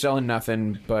not like they're selling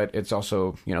nothing, but it's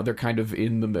also, you know, they're kind of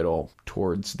in the middle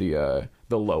towards the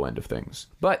low end of things.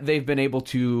 But they've been able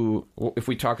to, if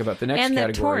we talk about the next category,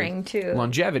 and touring too,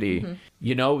 longevity,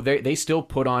 you know, they still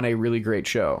put on a really great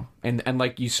show. And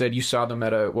like you said, you saw them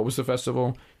at what was the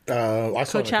festival? I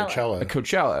saw them at Coachella. At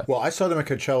Coachella. Well, I saw them at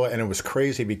Coachella, and it was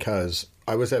crazy because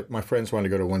my friends wanted to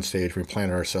go to one stage. We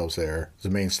planted ourselves there, the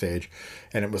main stage,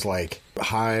 and it was like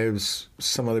Hives,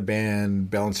 some other band,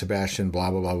 Belle and Sebastian,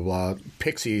 blah, blah, blah, blah, blah,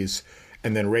 Pixies,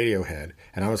 and then Radiohead.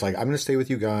 And I was like, I'm going to stay with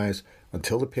you guys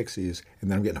until the Pixies,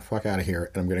 and then I'm getting the fuck out of here,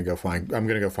 and I'm going to go find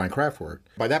Kraftwerk.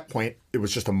 By that point, it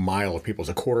was just a mile of people. It was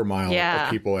a quarter mile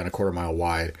of people and a quarter mile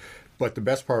wide. But the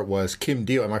best part was Kim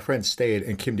Deal, and my friend stayed,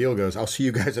 and Kim Deal goes, I'll see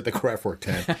you guys at the Kraftwerk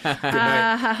tent. Good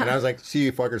night. And I was like, see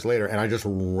you fuckers later. And I just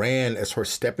ran as far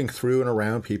stepping through and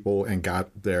around people and got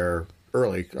there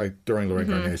early, like during Lorraine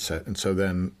Garnier's set. And so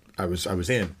then I was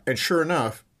in. And sure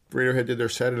enough, Radiohead did their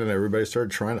set, and everybody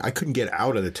started trying. I couldn't get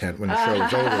out of the tent when the show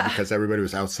was over because everybody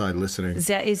was outside listening.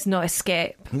 There is no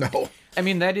escape. No. I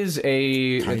mean, that is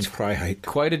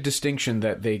quite a distinction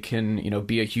that they can,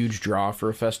 be a huge draw for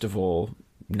a festival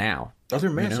now. Oh, they're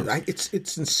massive.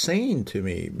 It's insane to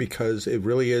me because it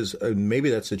really is. Maybe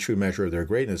that's the true measure of their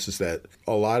greatness, is that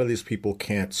a lot of these people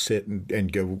can't sit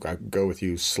and go with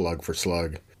you slug for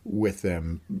slug with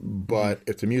them. But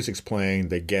if the music's playing,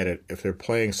 they get it. If they're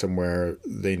playing somewhere,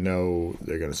 they know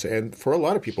they're going to say. And for a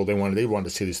lot of people, they wanted to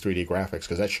see these 3D graphics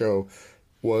because that show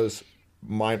was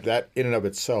that in and of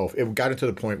itself. It got into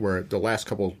the point where the last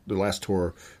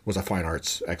tour was a fine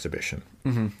arts exhibition.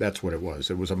 Mm-hmm. That's what it was.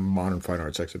 It was a modern fine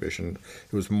arts exhibition.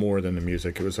 It was more than the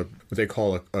music. It was what they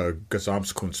call a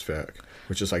Gesamtkunstwerk,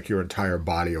 which is like your entire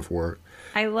body of work.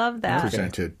 I love that.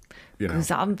 Presented,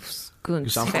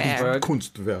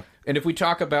 Gesamtkunstwerk. And if we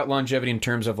talk about longevity in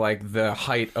terms of like the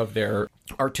height of their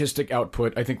artistic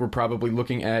output, I think we're probably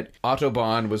looking at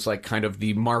Autobahn was like kind of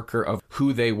the marker of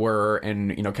who they were.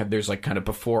 And, there's like kind of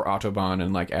before Autobahn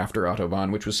and like after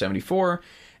Autobahn, which was 74.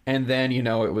 And then,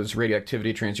 it was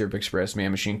Radioactivity, Trans-Europe Express, Man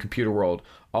Machine, Computer World,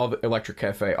 all the Electric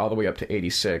Cafe, all the way up to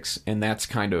 86. And that's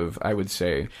kind of, I would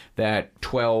say, that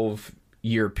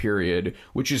 12-year period,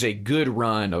 which is a good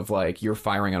run of like you're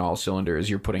firing on all cylinders,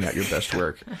 you're putting out your best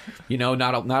work.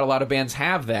 Not a lot of bands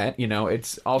have that.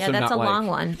 It's also that's not a long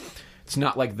one. It's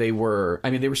not like they were.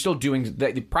 I mean, they were still doing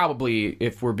that. Probably,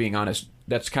 if we're being honest,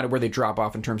 that's kind of where they drop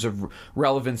off in terms of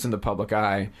relevance in the public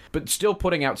eye. But still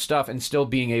putting out stuff and still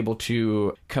being able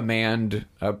to command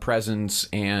a presence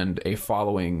and a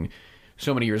following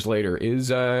so many years later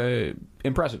is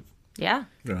impressive. Yeah.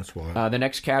 That's why. The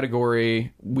next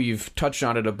category, we've touched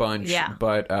on it a bunch,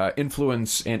 but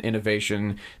influence and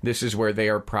innovation, this is where they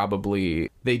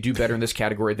do better in this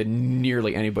category than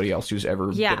nearly anybody else who's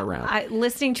ever been around.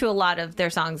 Listening to a lot of their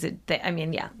songs, they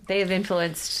have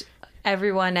influenced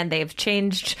everyone, and they've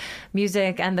changed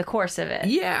music and the course of it.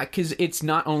 Yeah, because it's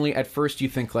not only at first you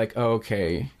think like, oh,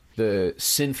 okay, the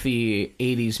synthy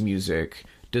 80s music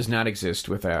does not exist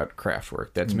without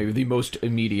Kraftwerk. That's maybe the most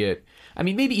immediate. I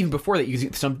mean, maybe even before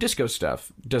that, some disco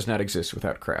stuff does not exist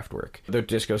without Kraftwerk. The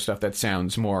disco stuff that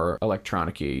sounds more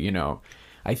electronic-y,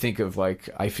 I think of, like,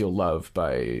 I Feel Love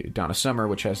by Donna Summer,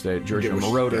 which has the Giorgio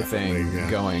Moroder thing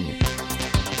going.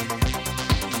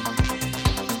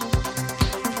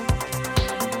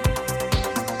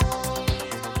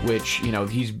 Which,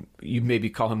 you maybe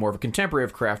call him more of a contemporary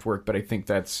of Kraftwerk, but I think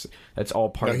that's all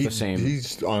part of the same.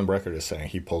 He's on record as saying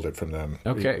he pulled it from them.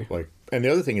 Okay. And the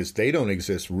other thing is they don't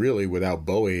exist really without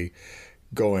Bowie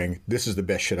going, this is the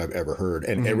best shit I've ever heard.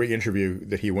 And every interview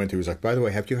that he went to was like, by the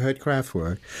way, have you heard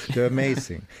Kraftwerk? They're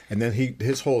amazing. And then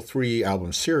his whole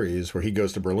 3-album series where he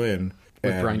goes to Berlin.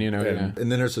 With Brian Eno, and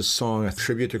then there's a song, a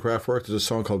tribute to Kraftwerk. There's a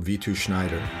song called V2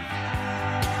 Schneider.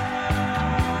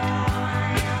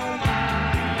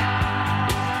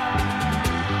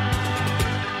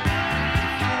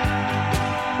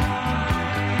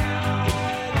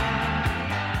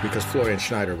 Because Florian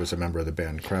Schneider was a member of the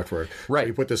band Kraftwerk. Right. So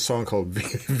he put this song called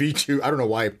V2. I don't know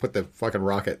why he put the fucking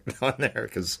rocket on there,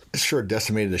 because it sure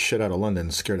decimated the shit out of London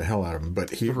and scared the hell out of him. But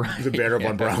the Wernher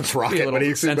von Braun's rocket. But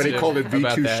he called it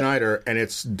V2 Schneider, and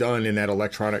it's done in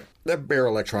that bare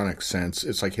electronic sense.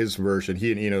 It's like his version,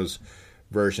 he and Eno's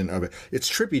version of it. It's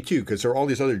trippy, too, because there are all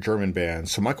these other German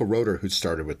bands. So Michael Roeder, who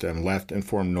started with them, left and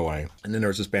formed Neu. And then there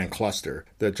was this band Cluster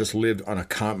that just lived on a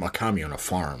commune, a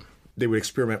farm. They would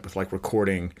experiment with like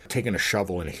recording, taking a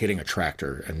shovel and hitting a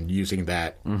tractor and using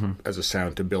that as a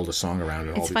sound to build a song around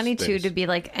it. It's funny too to be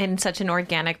like in such an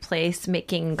organic place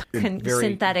making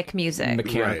synthetic music,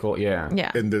 mechanical,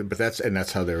 yeah. But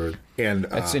that's how they were. And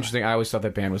that's interesting. I always thought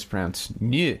that band was pronounced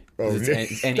Neu. Oh,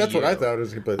 that's what I thought.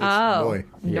 But it's Neu.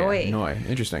 Neu.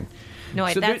 Interesting.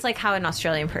 Neu. So that's like how an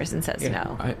Australian person says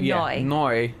no.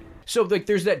 Neu. So like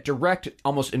there's that direct,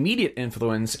 almost immediate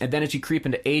influence, and then as you creep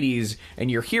into 80s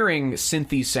and you're hearing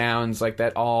synthy sounds like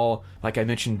that, all like I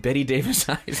mentioned Betty Davis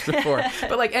eyes before,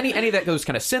 but like any of that, those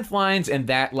kind of synth lines, and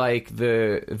that like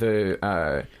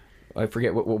the I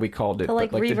forget what we called it, but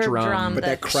like the drum, but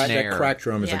that crack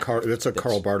drum is that's a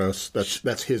Carl Bartos.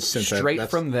 That's his synth. Straight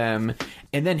from them,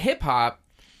 and then hip hop.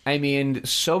 I mean,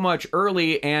 so much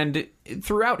early and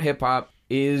throughout hip hop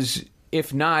is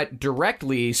if not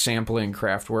directly sampling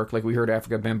Kraftwerk, like we heard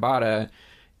Africa Bambaataa,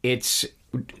 it's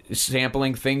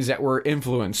sampling things that were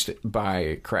influenced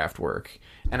by Kraftwerk.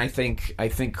 And I think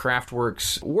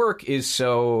Kraftwerk's work is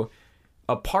so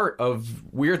a part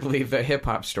of, weirdly, the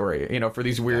hip-hop story, you know, for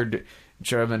these weird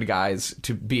German guys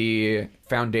to be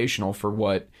foundational for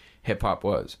what hip-hop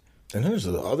was. And there's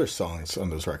the other songs on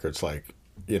those records, like,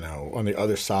 you know, on the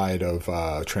other side of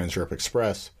Trans-Europe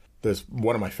Express, there's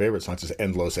one of my favorite songs is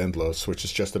Endlos, Endlos, which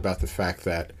is just about the fact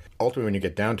that ultimately when you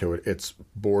get down to it, its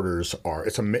borders are,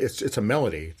 it's a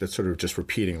melody that's sort of just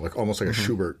repeating, like almost like a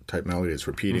Schubert type melody that's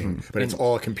repeating, but it's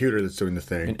all a computer that's doing the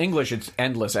thing. In English, it's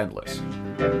endless, endless.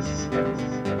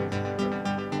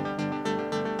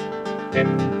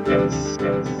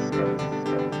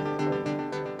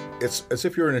 It's as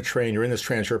if you're in a train, you're in this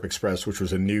Trans-Europe Express, which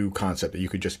was a new concept that you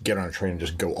could just get on a train and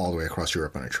just go all the way across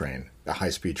Europe on a train, a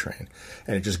high-speed train.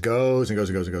 And it just goes and goes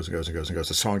and goes and goes and goes and goes and goes.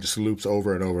 The song just loops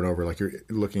over and over and over like you're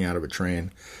looking out of a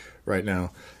train right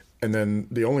now. And then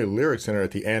the only lyrics in it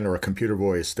at the end are a computer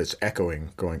voice that's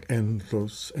echoing, going,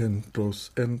 endlos,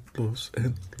 endlos, endlos,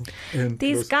 endlos, endlos.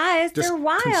 These guys, just they're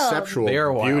wild. Conceptual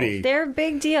beauty. They're a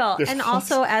big deal. There's and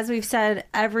also, as we've said,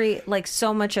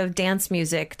 so much of dance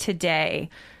music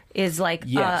today is like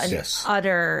an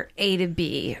utter A to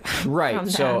B. Right.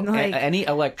 So any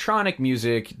electronic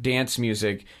music, dance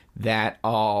music, that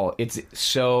all, it's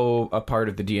so a part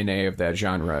of the DNA of that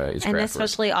genre is Kraftwerk. And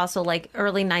especially also like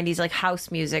early 90s, like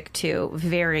house music too,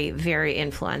 very, very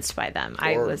influenced by them.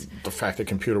 The fact that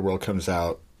Computer World comes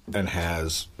out and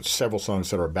has several songs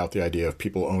that are about the idea of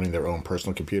people owning their own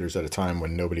personal computers at a time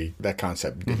when that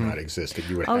concept did not exist. That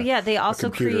you would they also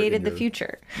created the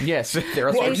future. Yes.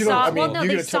 You're going to tell me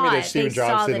that Steve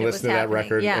Jobs didn't listen to that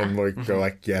record and go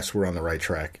like, yes, we're on the right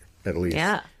track, at least.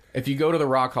 Yeah. If you go to the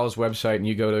Rock Hall's website and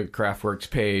you go to Kraftwerk's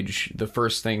page, the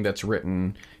first thing that's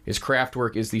written is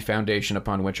Kraftwerk is the foundation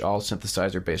upon which all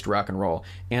synthesizer-based rock and roll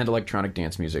and electronic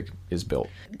dance music is built.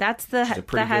 That's the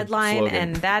headline,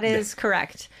 and that is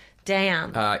correct.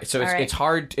 Damn. It's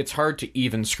hard to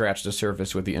even scratch the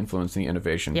surface with the influence and the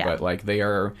innovation, but like they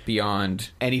are beyond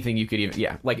anything you could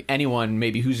even like anyone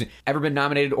maybe who's ever been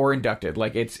nominated or inducted.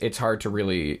 Like it's hard to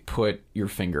really put your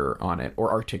finger on it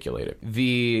or articulate it.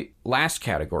 The last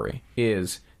category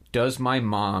is, does my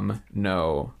mom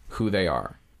know who they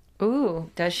are? Ooh,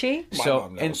 does she? My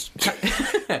mom knows.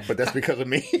 But that's because of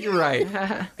me. You're right.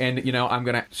 And I'm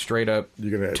gonna straight up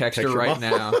text her right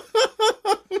now.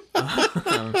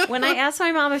 When I asked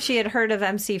my mom if she had heard of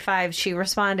MC5, she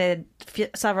responded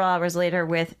several hours later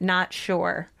with "not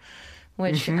sure,"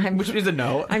 which is a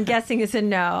no. I'm guessing is a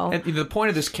no. And the point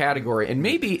of this category, and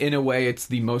maybe in a way it's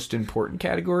the most important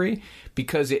category,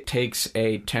 because it takes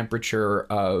a temperature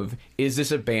of, is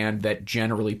this a band that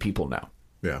generally people know?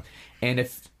 Yeah. And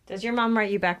does your mom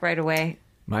write you back right away?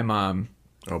 My mom,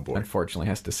 oh boy, unfortunately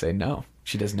has to say no.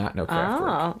 She does not know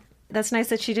Kraftwerk. Oh. That's nice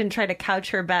that she didn't try to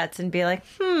couch her bets and be like,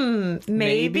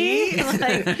 maybe.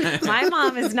 Like, my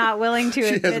mom is not willing to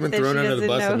admit that she doesn't know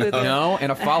who they No,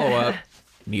 and a follow-up,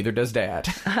 neither does Dad.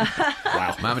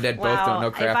 Wow. Mom and Dad both don't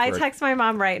know Kraftwerk. If I text my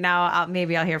mom right now,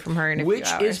 maybe I'll hear from her in a few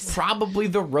hours. Which is probably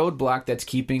the roadblock that's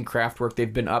keeping Kraftwerk.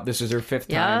 They've been up. This is their fifth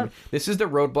time. This is the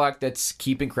roadblock that's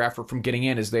keeping Kraftwerk from getting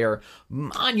in, is they are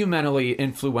monumentally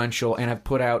influential and have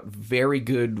put out very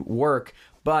good work,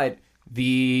 but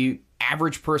the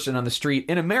average person on the street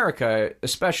in America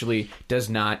especially does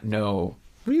not know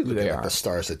who they are. The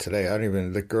stars of today.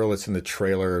 The girl that's in the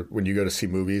trailer when you go to see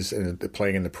movies and they're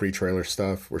playing in the pre-trailer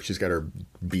stuff where she's got her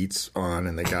beats on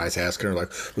and the guy's asking her like,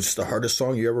 was this the hardest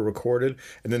song you ever recorded?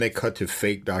 And then they cut to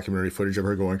fake documentary footage of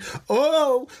her going,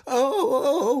 oh,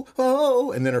 oh, oh,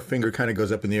 oh. And then her finger kind of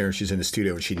goes up in the air and she's in the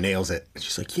studio and she nails it. And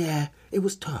she's like, yeah, it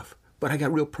was tough, but I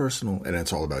got real personal. And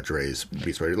it's all about Dre's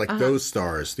Beats. Like those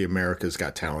stars, the America's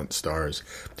Got Talent stars,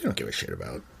 they don't give a shit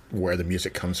about where the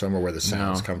music comes from or where the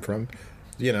sounds come from.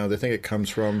 They think it comes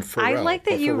from Pharrell. I like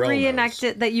that you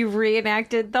reenacted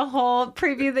the whole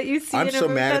preview that you see. I'm so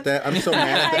mad at that. I'm so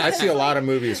mad at that. I see a lot of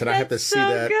movies and I have to see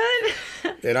that.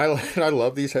 Good. And I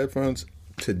love these headphones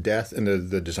to death. And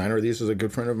the designer of these is a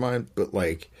good friend of mine. But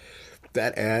like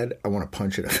that ad, I want to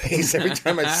punch it in the face every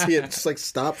time I see it. Just like,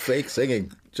 stop fake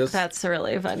singing. That's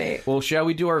really funny. Well, shall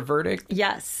we do our verdict?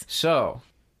 Yes. So,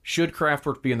 should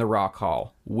Kraftwerk be in the Rock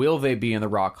Hall? Will they be in the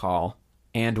Rock Hall?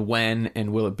 And when,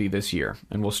 and will it be this year?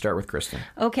 And we'll start with Kristen.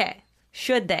 Okay.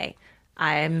 Should they?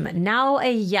 I'm now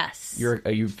a yes.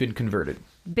 You've been converted.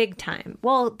 Big time.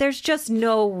 Well, there's just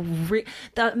no...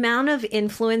 the amount of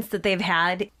influence that they've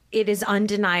had, it is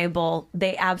undeniable.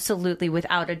 They absolutely,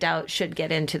 without a doubt, should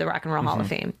get into the Rock and Roll Hall of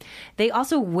Fame. They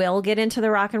also will get into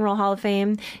the Rock and Roll Hall of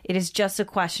Fame. It is just a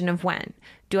question of when.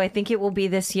 Do I think it will be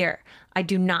this year? I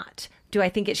do not. Do I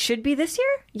think it should be this year?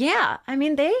 Yeah. I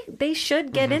mean, they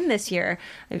should get in this year.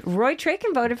 Roy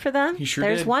Trakin voted for them. He sure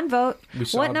There's did. one vote. We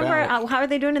saw What a number? ballot. How are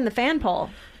they doing in the fan poll?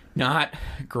 Not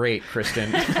great,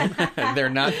 Kristen. They're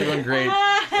not doing great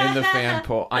in the fan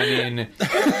poll. I mean,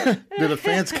 Do the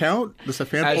fans count? Does the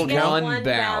fan As poll one count?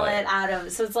 ballot. out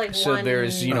of. So it's like so one.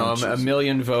 there's, you know, Oh, a jeez.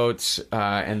 million votes,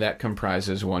 and that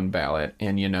comprises one ballot.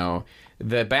 And, you know,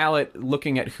 the ballot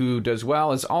looking at who does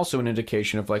well is also an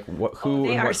indication of like who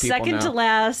They and are what people second know. to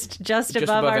last, just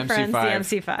above our friends, the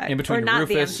MC5. In between or not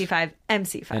Rufus the MC5,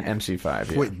 MC5. and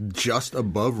MC5. Yeah. Wait, just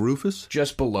above Rufus?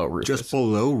 Just below Rufus. Just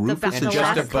below Rufus? ba- and the just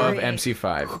last above three.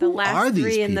 MC5. The are last these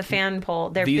three in the people? fan poll.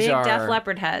 They're These big are- Def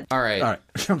Leppard heads. All right. All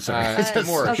right. I'm sorry.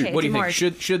 Timur, Okay, what do you Timur.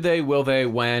 think? Should they, will they,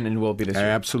 when, and will it be this year?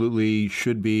 Absolutely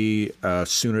should be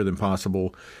sooner than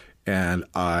possible. And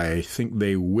I think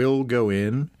they will go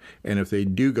in. And if they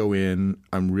do go in,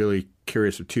 I'm really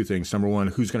curious of two things. Number one,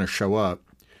 who's going to show up?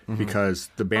 Because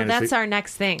the band Well, is... that's our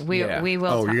next thing. We Yeah. will.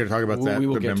 Oh, talk. you're going to talk about that? We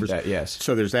will the get members? to that, yes.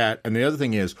 So there's that. And the other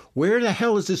thing is, where the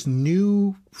hell is this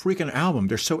new freaking album?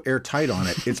 They're so airtight on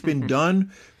it. It's been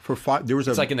done for 5... There was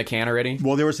a... It's like in the can already?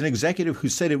 Well, there was an executive who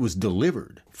said it was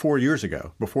delivered 4 years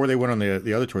ago before they went on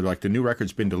the other tour. They're like, the new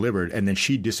record's been delivered, and then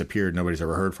she disappeared. Nobody's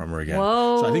ever heard from her again.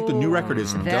 Whoa. So I think the new record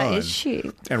is done. That is she.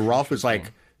 And Rolf was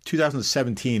like,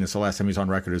 2017 is the last time he's on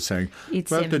record is saying,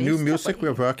 It's well, a the new mystery. music,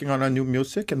 we're working on our new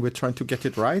music, and we're trying to get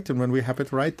it right. And when we have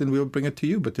it right, then we'll bring it to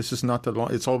you. But this is not the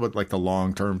long... It's all about like the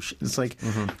long-term... It's like,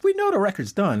 we know the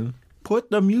record's done. Put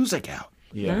the music out.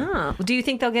 Yeah. Oh. Do you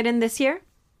think they'll get in this year?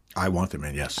 I want them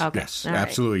in, yes. Okay. Yes, All right.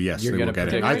 absolutely, yes. You're they will gonna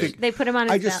get in. predict I it? think They put him on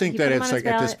his I just ballot. think He that put him it's on like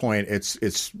his at this ballot.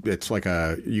 point, it's like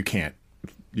a you can't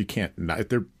you can't.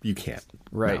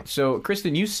 Right. No. So,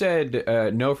 Kristen, you said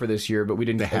no for this year, but we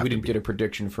didn't have to be. get a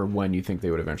prediction for when you think they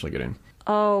would eventually get in.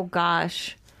 Oh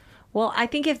gosh. Well, I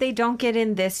think if they don't get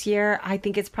in this year, I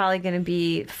think it's probably going to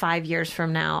be 5 years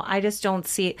from now. I just don't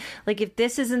see like if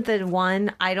this isn't the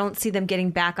one, I don't see them getting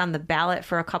back on the ballot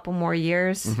for a couple more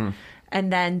years,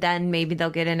 and then maybe they'll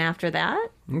get in after that.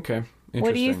 Okay.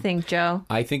 What do you Interesting. think, Joe?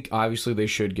 I think obviously they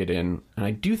should get in, and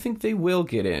I do think they will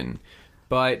get in,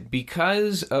 but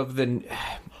because of the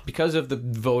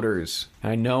voters,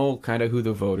 I know kind of who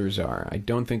the voters are. I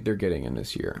don't think they're getting in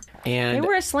this year. And They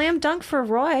were a slam dunk for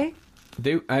Roy.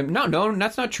 no,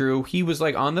 that's not true. He was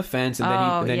like on the fence,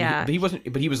 and then yeah. he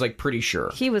wasn't. But he was like pretty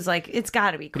sure. He was like, "It's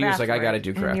got to be." He was like, "I gotta do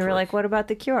And you were Kraftwerk." like, "What about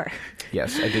the Cure?"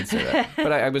 Yes, I did say that,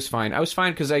 but I was fine. I was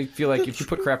fine because I feel like if you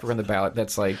put Kraftwerk on the ballot,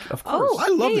 that's like, of course. Oh, I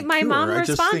love hey, the my Cure. mom I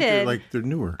just think responded. they're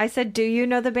newer. I said, "Do you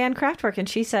know the band Kraftwerk?" And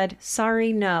she said,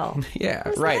 "Sorry, no." Yeah,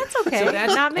 was like, right. "That's okay.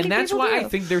 Not many and that's people why do." I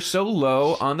think they're so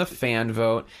low on the fan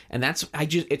vote. And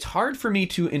it's hard for me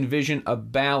to envision a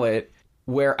ballot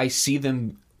where I see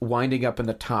them winding up in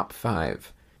the top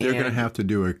 5. They're going to have to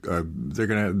do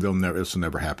this will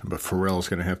never happen, but Pharrell's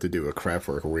going to have to do a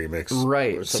Kraftwerk remix.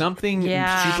 Right. Or Something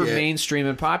Yeah. super Shit. mainstream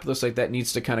and populist like that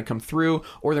needs to kind of come through,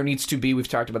 or there needs to be, we've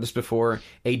talked about this before,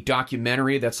 a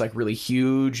documentary that's like really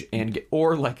huge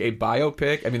or like a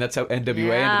biopic. I mean, that's how NWA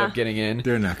Yeah. ended up getting in.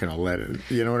 They're not going to let it.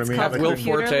 You know what I mean? called Like, Will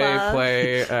Computer Forte Love.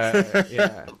 play.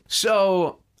 Yeah.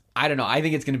 So I don't know. I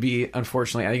think it's going to be,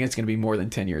 unfortunately, I think it's going to be more than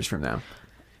 10 years from now.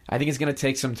 I think it's going to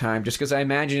take some time, just because I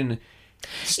imagine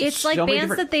It's like so many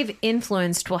bands different- that they've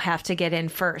influenced will have to get in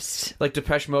first. like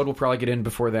Depeche Mode will probably get in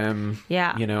before them.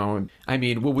 Yeah. You know, I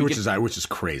mean, will we which get, is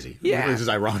crazy. Yeah. Which is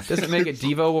ironic. Doesn't make it.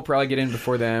 Devo will probably get in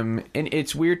before them, and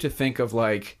it's weird to think of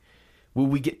like, will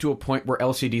we get to a point where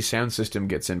LCD Sound System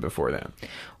gets in before them?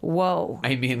 Whoa.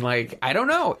 I mean, like, I don't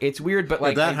know. It's weird, but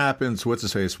like if that happens, what's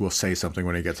his face will say something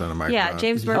when he gets on the microphone. Yeah,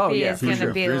 James Murphy Oh, yeah. is going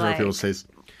to be James like. Murphy will say.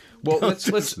 Well,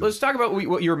 let's talk about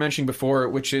what you were mentioning before,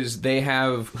 which is they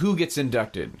have who gets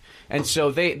inducted, and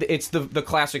so it's the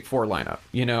classic 4 lineup.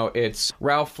 You know, it's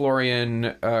Ralph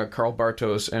Florian, Karl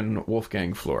Bartos, and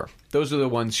Wolfgang Flür. Those are the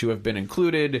ones who have been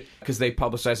included because they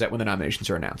publicize that when the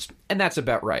nominations are announced, and that's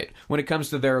about right. When it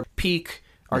comes to their peak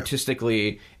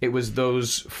artistically, it was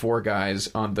those 4 guys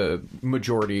on the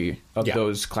majority of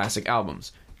those classic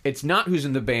albums. It's not who's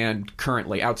in the band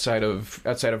currently outside of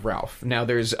Ralph. Now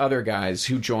there's other guys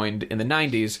who joined in the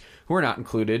 90s who are not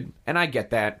included, and I get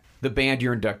that. The band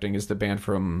you're inducting is the band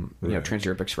from Trans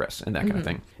Europe Express and that kind of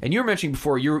thing. And you were mentioning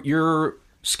before you're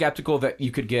skeptical that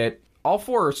you could get all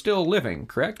 4 are still living,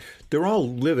 correct? They're all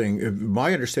living.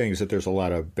 My understanding is that there's a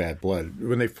lot of bad blood.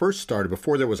 When they first started,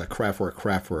 before there was a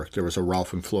Kraftwerk, there was a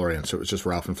Ralph and Florian. So it was just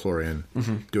Ralph and Florian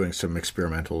doing some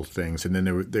experimental things. And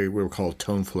then they were called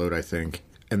Tone Float, I think.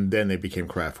 and then they became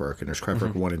Kraftwerk. And there's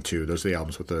Kraftwerk 1 and 2. Those are the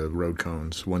albums with the road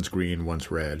cones. One's green,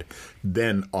 one's red.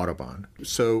 Then Autobahn.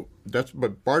 So that's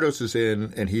but Bartos is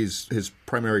in, and his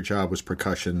primary job was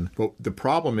percussion. But the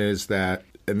problem is that,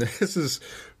 and this is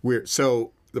weird.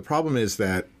 So the problem is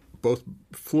that both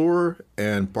Flor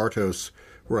and Bartos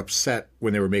were upset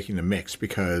when they were making the mix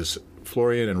because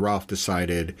Florian and Ralph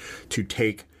decided to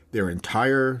take their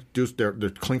entire their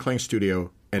Kling Klang studio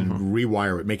and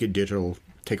rewire it, make it digital,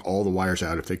 take all the wires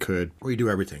out if they could, redo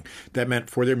everything. That meant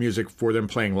for their music, for them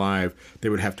playing live, they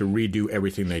would have to redo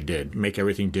everything they did, make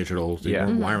everything digital. They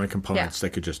weren't wiring components. They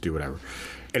could just do whatever.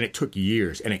 And it took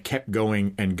years, and it kept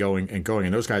going and going and going.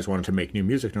 And those guys wanted to make new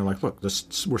music, and they're like, look,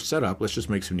 we're set up. Let's just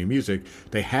make some new music.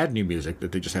 They had new music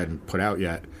that they just hadn't put out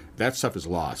yet. That stuff is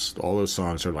lost. All those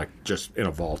songs are like just in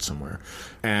a vault somewhere.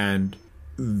 And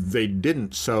they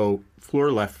didn't. So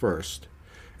Flor left first,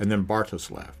 and then Bartos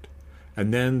left.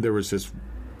 And then there was this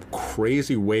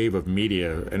crazy wave of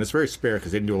media, and it's very spare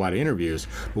because they didn't do a lot of interviews,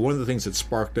 but one of the things that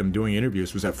sparked them doing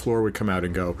interviews was that Flor would come out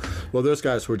and go, well, those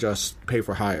guys were just pay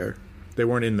for hire. They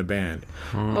weren't in the band.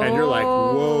 And you're like,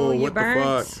 whoa, what the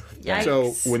fuck? Yikes.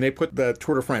 So when they put the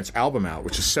Tour de France album out,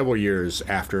 which is several years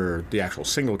after the actual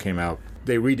single came out,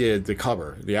 they redid the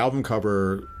cover. The album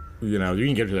cover, you know, you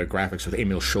can get to their graphics with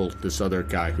Emil Schult, this other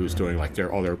guy who's doing like their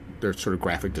sort of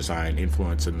graphic design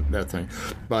influence and that thing.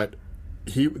 But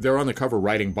they're on the cover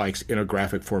riding bikes in a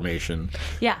graphic formation.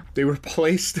 Yeah. They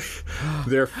replaced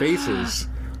their faces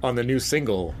on the new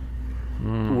single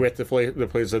with the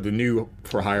plays of the new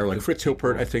for hire. Like Fritz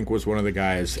Hilpert, I think, was one of the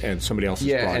guys, and somebody else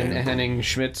was brought in. Yeah, and Henning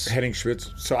Schmitz.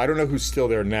 So I don't know who's still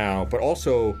there now, but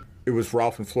also it was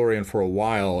Ralph and Florian for a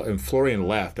while, and Florian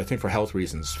left. I think for health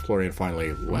reasons, Florian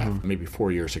finally left, maybe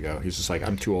 4 years ago. He's just like,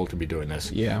 I'm too old to be doing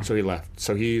this. Yeah. So he left.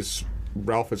 So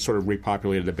Ralph has sort of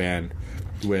repopulated the band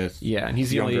with and he's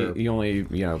the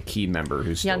only key member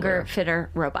who's younger, still there. fitter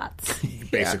robots.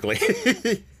 Basically. So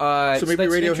maybe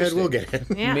Radiohead will get in.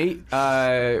 Yeah.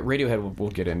 Radiohead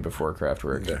will get in before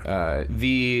Kraftwerk.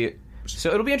 Yeah. So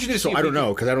it'll be interesting to see. So I don't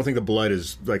know, because I don't think the blood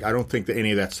is like, I don't think that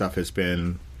any of that stuff has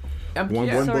been.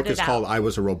 One book is called "I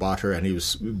Was a Roboter," and he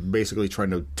was basically trying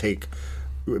to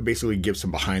give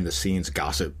some behind the scenes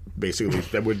gossip, basically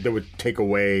that would take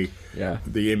away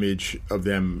the image of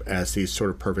them as these sort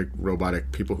of perfect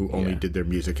robotic people who only did their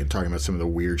music, and talking about some of the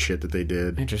weird shit that they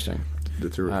did. Interesting. The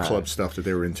club stuff that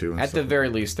they were into. At the very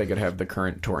least, they could have the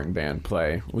current touring band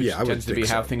play, which tends to be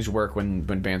how things work when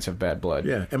bands have bad blood.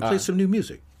 Yeah, and play some new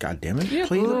music. God damn it! Yeah.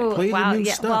 Play the new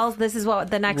stuff. Well, this is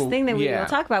the next thing that we will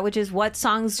talk about, which is what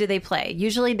songs do they play?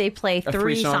 Usually, they play a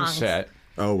three songs. Set.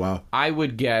 Oh wow! I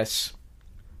would guess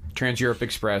Trans Europe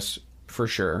Express for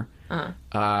sure.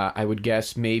 I would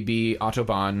guess maybe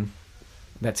Autobahn.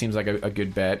 That seems like a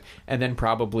good bet, and then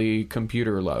probably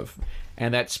Computer Love.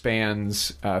 And that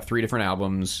spans 3 different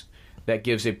albums. That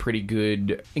gives a pretty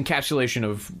good encapsulation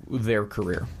of their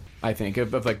career, I think.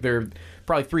 Of like their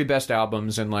probably 3 best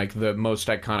albums and like the most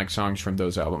iconic songs from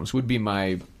those albums would be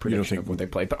my prediction of what they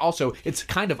play. But also, it's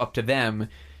kind of up to them.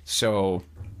 So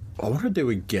I wonder what they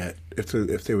would get if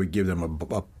they would give them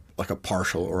a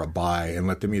partial or a buy and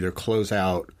let them either close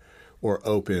out or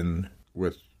open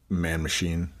with Man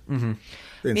Machine in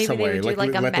Maybe some they way, would do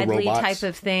like a medley type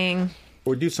of thing,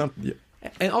 or do something.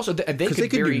 And also, they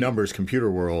could do Numbers, Computer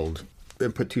World,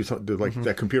 and put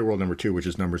that Computer World number 2, which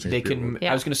is Numbers. And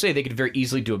I was going to say they could very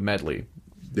easily do a medley.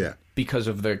 Yeah, because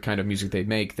of the kind of music they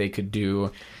make, they could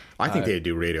do. I think they'd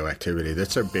do Radioactivity.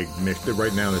 That's their big mission.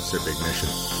 Right now, that's their big mission.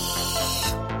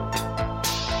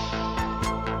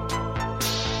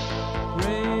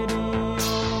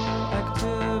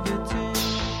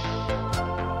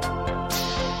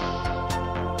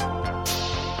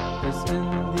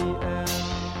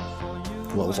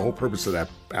 Well, the whole purpose of that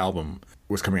album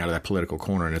was coming out of that political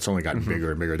corner, and it's only gotten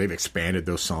bigger and bigger. They've expanded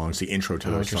those songs. The intro to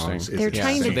those songs is They're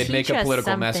trying to they'd teach make a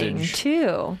political us something message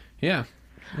too. Yeah.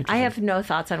 I have no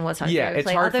thoughts on what song they would it's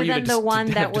play, hard other for you than to the one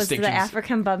to that was the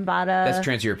African Bambaataa. That's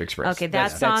Trans Europe Express. Okay,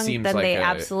 that song, seems then like they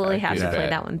absolutely have to play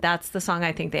that one. That's the song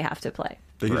I think they have to play.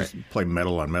 They just play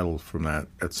Metal on Metal from that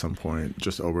at some point.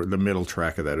 Just over the middle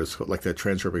track of that is like that.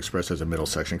 Trans Europe Express has a middle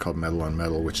section called Metal on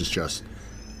Metal, which is just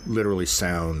literally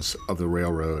sounds of the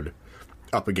railroad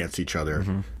up against each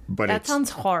other. But that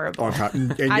sounds horrible. On top,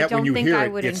 and yet I don't when you think hear I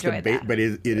it, would it's enjoy that. But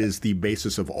it is the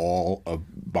basis of all of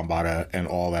Bambaataa and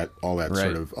all that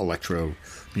sort of electro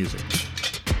music.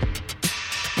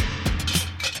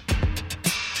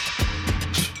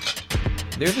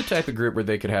 They're the type of group where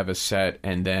they could have a set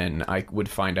and then I would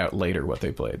find out later what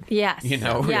they played. Yes. You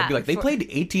know, I'd be like, they played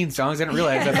 18 songs. I didn't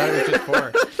realize. I thought it was just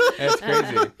 4. That's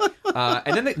crazy.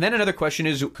 And then another question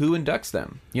is who inducts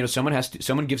them?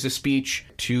 Someone gives a speech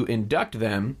to induct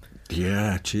them.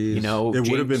 Yeah, geez. It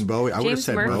would have been Bowie. I would have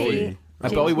said Bowie.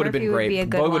 Bowie would have been great.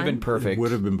 Bowie would have been perfect.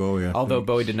 Would have been Bowie. Although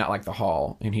Bowie did not like the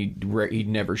Hall, and he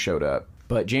never showed up.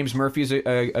 But James Murphy's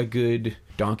a good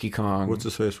Donkey Kong. What's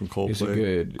his face from Coldplay? He's a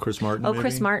good Chris Martin. Oh, maybe?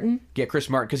 Chris Martin. Yeah, Chris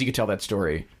Martin, because he could tell that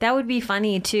story. That would be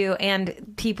funny too,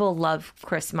 and people love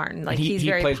Chris Martin. Like he's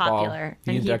very plays popular.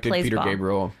 Ball. He inducted Peter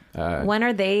Gabriel. When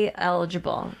are they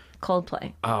eligible?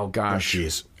 Coldplay. Oh gosh,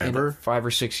 ever? In 5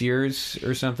 or 6 years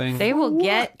or something. They will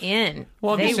get in.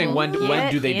 Well, I'm just saying, when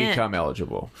do they become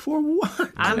eligible? For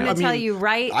what? I'm going to tell you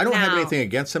right now. I don't have anything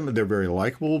against them. They're very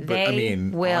likable, but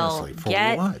honestly, for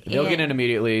what? They'll get in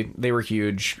immediately. They were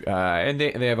huge, and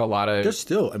they have a lot of. They're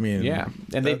still. Yeah,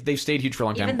 and they've stayed huge for a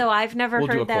long time. Even though I've never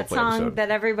heard that song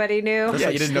that everybody knew. You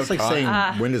didn't know. It's like saying,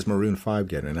 when does Maroon 5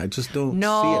 get in? I just don't.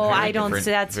 No, see it I don't.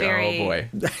 That's very. Oh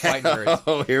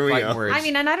boy. Here we go. I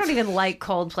mean, and I don't even like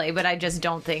Coldplay. But I just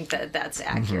don't think that that's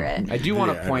accurate. I do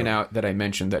want to point out that I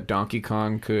mentioned that Donkey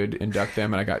Kong could induct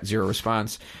them, and I got zero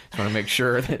response. Just want to make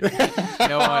sure that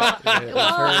I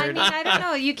mean, I don't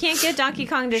know. You can't get Donkey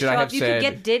Kong to show up. You could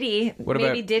get Diddy.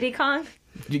 Maybe Diddy Kong.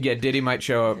 Yeah, Diddy might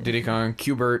show up. Diddy Kong.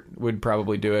 Qbert would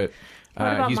probably do it.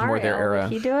 What about he's Mario? more their era.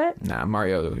 Would he do it? Nah,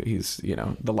 Mario. He's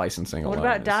the licensing. What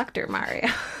about Dr. Mario?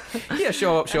 Yeah,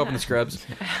 show up in the scrubs.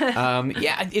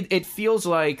 It feels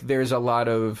like there's a lot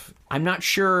of. I'm not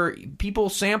sure people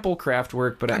sample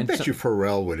Kraftwerk, but I bet you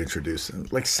Pharrell would introduce them.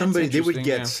 Like somebody, they would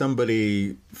get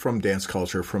somebody from dance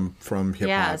culture, from hip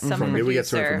hop. Maybe we get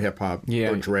someone from hip hop,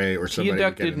 or Dre, or somebody. He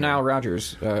inducted Nile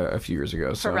Rodgers a few years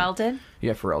ago. So. Pharrell did?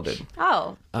 Yeah, Pharrell did.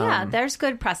 Oh, yeah. There's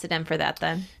good precedent for that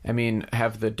then. I mean,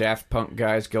 have the Daft Punk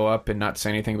guys go up and not say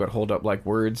anything but hold up like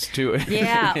words to it.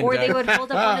 Yeah, or they would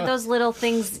hold up one of those little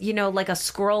things, like a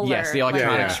scroller. Yes, the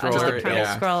electronic scroller. Electronic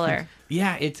scroller.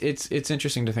 Yeah, it's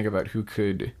interesting to think about who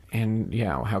could and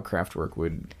how Kraftwerk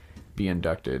would be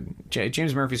inducted.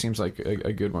 James Murphy seems like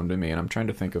a good one to me, and I'm trying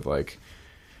to think of I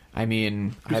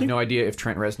have no idea if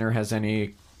Trent Reznor has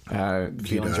any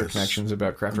feelings or connections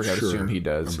about Kraftwerk. I'd assume he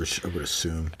does. I would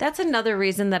assume. That's another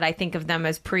reason that I think of them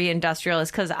as pre-industrial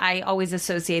is because I always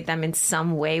associate them in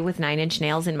some way with Nine Inch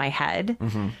Nails in my head.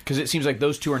 Because it seems like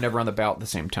those two are never on the ballot at the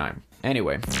same time.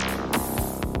 Anyway.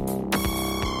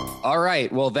 All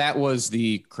right. Well, that was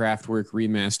the Kraftwerk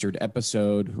remastered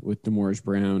episode with Demorge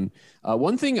Brown.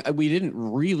 One thing we didn't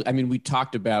really, we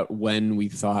talked about when we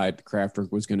thought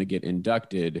Kraftwerk was going to get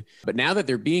inducted, but now that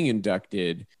they're being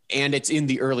inducted and it's in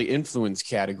the early influence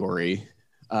category,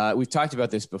 we've talked about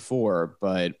this before,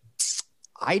 but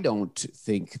I don't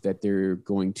think that they're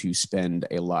going to spend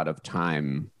a lot of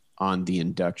time on the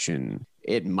induction.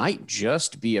 It might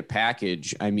just be a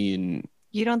package.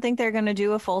 You don't think they're going to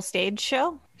do a full stage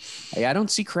show? I don't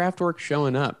see Kraftwerk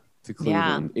showing up to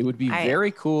Cleveland. Yeah, it would be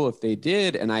very cool if they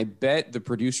did, and I bet the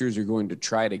producers are going to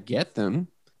try to get them.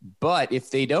 But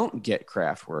if they don't get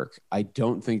Kraftwerk, I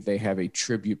don't think they have a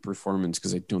tribute performance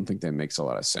because I don't think that makes a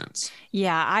lot of sense.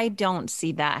 Yeah, I don't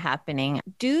see that happening.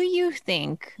 Do you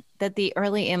think that the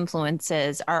early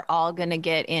influences are all going to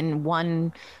get in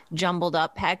one jumbled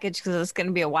up package because it's going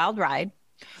to be a wild ride?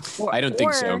 I don't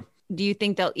think so. Do you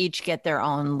think they'll each get their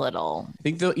own little? I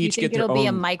think they'll each get their own. It'll be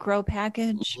a micro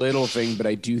package, little thing, but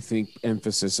I do think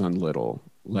emphasis on little.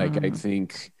 I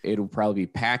think it'll probably be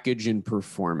package and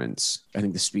performance. I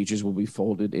think the speeches will be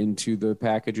folded into the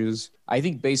packages. I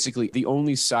think basically the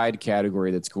only side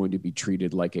category that's going to be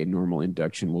treated like a normal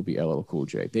induction will be LL Cool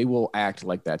J. They will act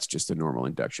like that's just a normal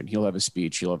induction. He'll have a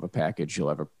speech, he'll have a package,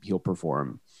 he'll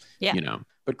perform. Yeah,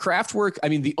 But Kraftwerk,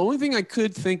 the only thing I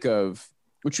could think of,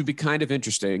 which would be kind of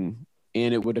interesting,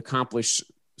 and it would accomplish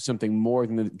something more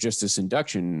than just this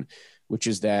induction, which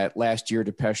is that last year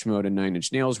Depeche Mode and Nine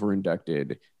Inch Nails were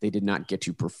inducted. They did not get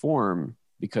to perform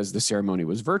because the ceremony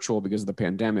was virtual because of the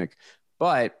pandemic,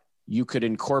 but you could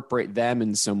incorporate them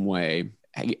in some way,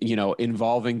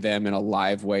 involving them in a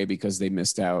live way because they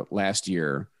missed out last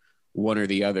year, one or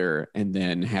the other, and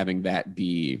then having that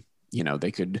be,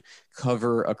 they could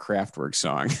cover a Kraftwerk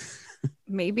song.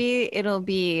 Maybe it'll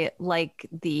be like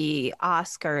the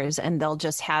Oscars and they'll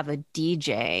just have a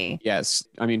DJ. Yes.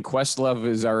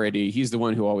 Questlove he's the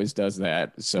one who always does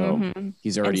that. So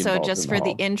he's already involved. So just for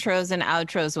the intros and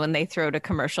outros, when they throw to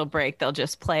commercial break, they'll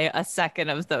just play a second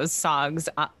of those songs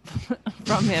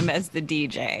from him as the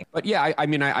DJ. But yeah,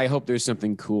 I hope there's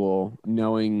something cool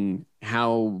knowing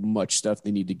how much stuff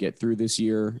they need to get through this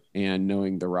year and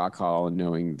knowing the Rock Hall and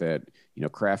knowing that,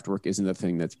 Kraftwerk isn't the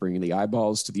thing that's bringing the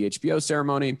eyeballs to the HBO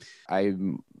ceremony.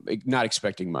 I'm not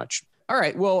expecting much. All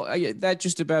right. Well, that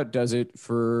just about does it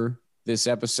for this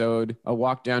episode. A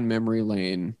walk down memory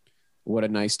lane. what a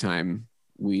nice time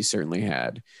we certainly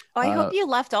had. Oh, I hope you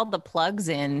left all the plugs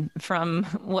in from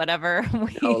whatever.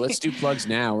 No, let's do plugs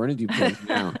now. We're going to do plugs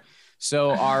now.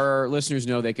 So our listeners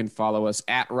know they can follow us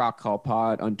at Rock Hall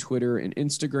Pod on Twitter and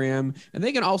Instagram. And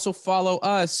they can also follow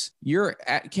us. You're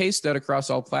at K-Stud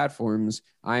across all platforms.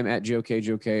 I'm at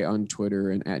JoeK on Twitter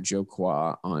and at Joe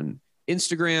Qua on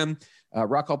Instagram.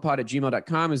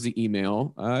 rockhallpod@gmail.com is the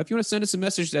email. If you want to send us a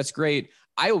message, that's great.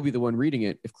 I will be the one reading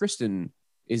it. If Kristen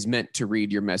is meant to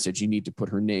read your message, you need to put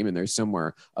her name in there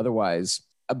somewhere. Otherwise,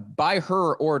 by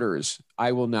her orders,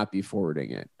 I will not be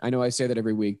forwarding it. I know I say that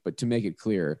every week, but to make it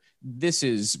clear, this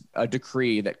is a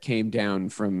decree that came down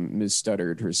from Ms.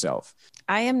 Studdard herself.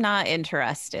 I am not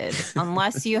interested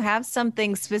unless you have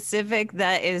something specific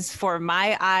that is for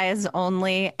my eyes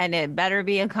only, and it better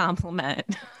be a compliment.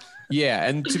 Yeah,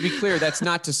 and to be clear, that's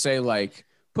not to say like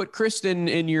put Kristen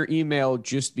in your email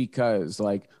just because,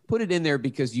 like put it in there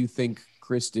because you think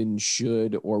Kristen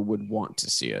should or would want to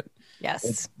see it.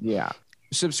 Yes. Yeah.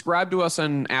 Subscribe to us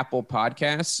on Apple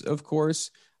Podcasts, of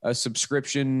course. A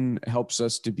subscription helps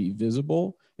us to be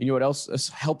visible. And you know what else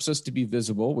helps us to be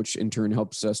visible, which in turn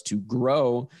helps us to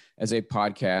grow as a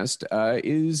podcast,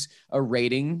 is a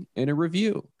rating and a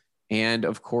review. And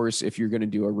of course, if you're going to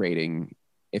do a rating,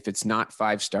 if it's not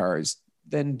 5 stars,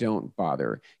 then don't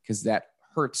bother because that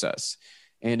hurts us.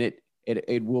 And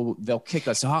they'll kick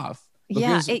us off.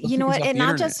 Yeah, you know what? It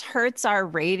not just hurts our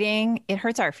rating, it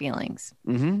hurts our feelings.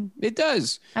 Mm-hmm. It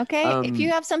does. Okay. If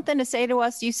you have something to say to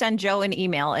us, you send Joe an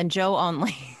email and Joe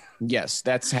only. Yes,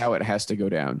 that's how it has to go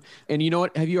down. And you know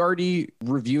what? Have you already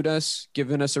reviewed us,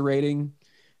 given us a rating?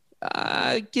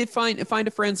 Find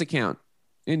a friend's account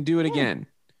and do it again.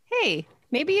 Hey,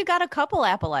 maybe you got a couple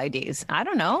Apple IDs. I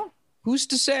don't know. Who's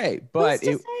to say? But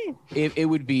it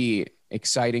would be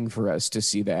exciting for us to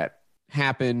see that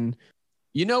happen.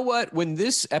 You know what? When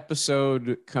this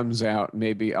episode comes out,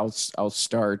 maybe I'll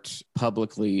start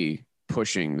publicly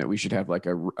pushing that we should have like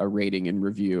a rating and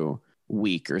review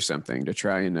week or something to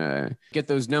try and get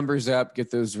those numbers up,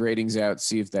 get those ratings out,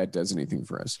 see if that does anything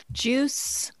for us.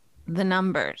 Juice the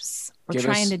numbers. We're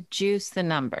trying to juice the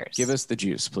numbers. Give us the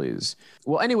juice, please.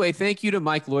 Well, anyway, thank you to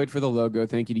Mike Lloyd for the logo.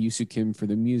 Thank you to Yusu Kim for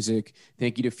the music.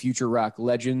 Thank you to Future Rock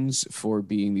Legends for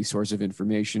being the source of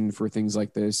information for things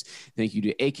like this. Thank you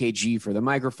to AKG for the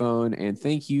microphone. And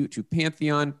thank you to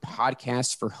Pantheon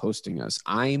Podcasts for hosting us.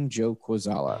 I'm Joe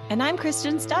Quazala. And I'm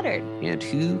Kristen Studdard. And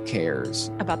who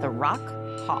cares about the Rock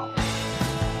Hall?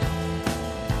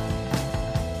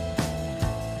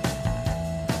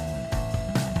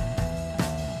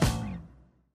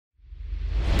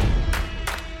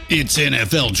 It's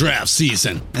NFL draft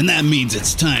season, and that means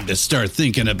it's time to start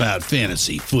thinking about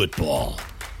fantasy football.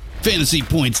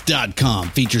 FantasyPoints.com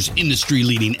features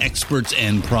industry-leading experts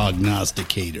and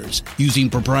prognosticators using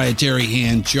proprietary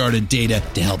hand-charted data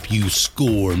to help you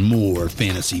score more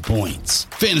fantasy points.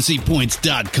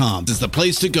 FantasyPoints.com is the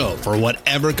place to go for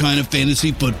whatever kind of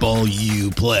fantasy football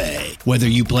you play. Whether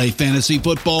you play fantasy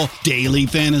football, daily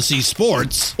fantasy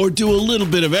sports, or do a little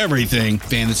bit of everything,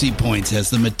 Fantasy Points has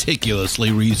the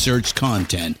meticulously researched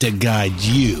content to guide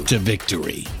you to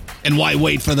victory. And why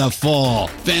wait for the fall?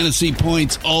 Fantasy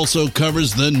Points also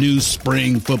covers the new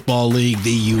spring football league,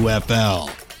 the UFL.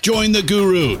 Join the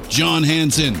guru, John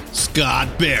Hansen,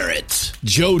 Scott Barrett,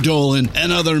 Joe Dolan,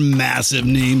 and other massive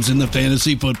names in the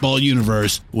fantasy football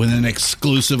universe with an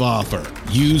exclusive offer.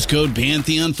 Use code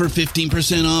Pantheon for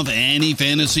 15% off any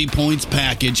Fantasy Points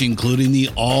package, including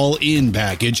the all-in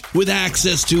package, with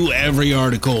access to every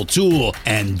article, tool,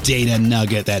 and data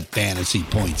nugget that Fantasy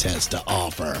Points has to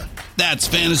offer. That's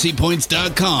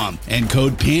FantasyPoints.com and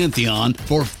code Pantheon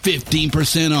for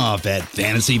 15% off at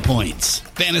Fantasy Points.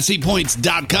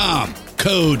 FantasyPoints.com,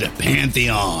 code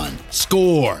Pantheon.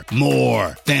 Score more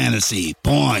fantasy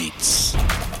points.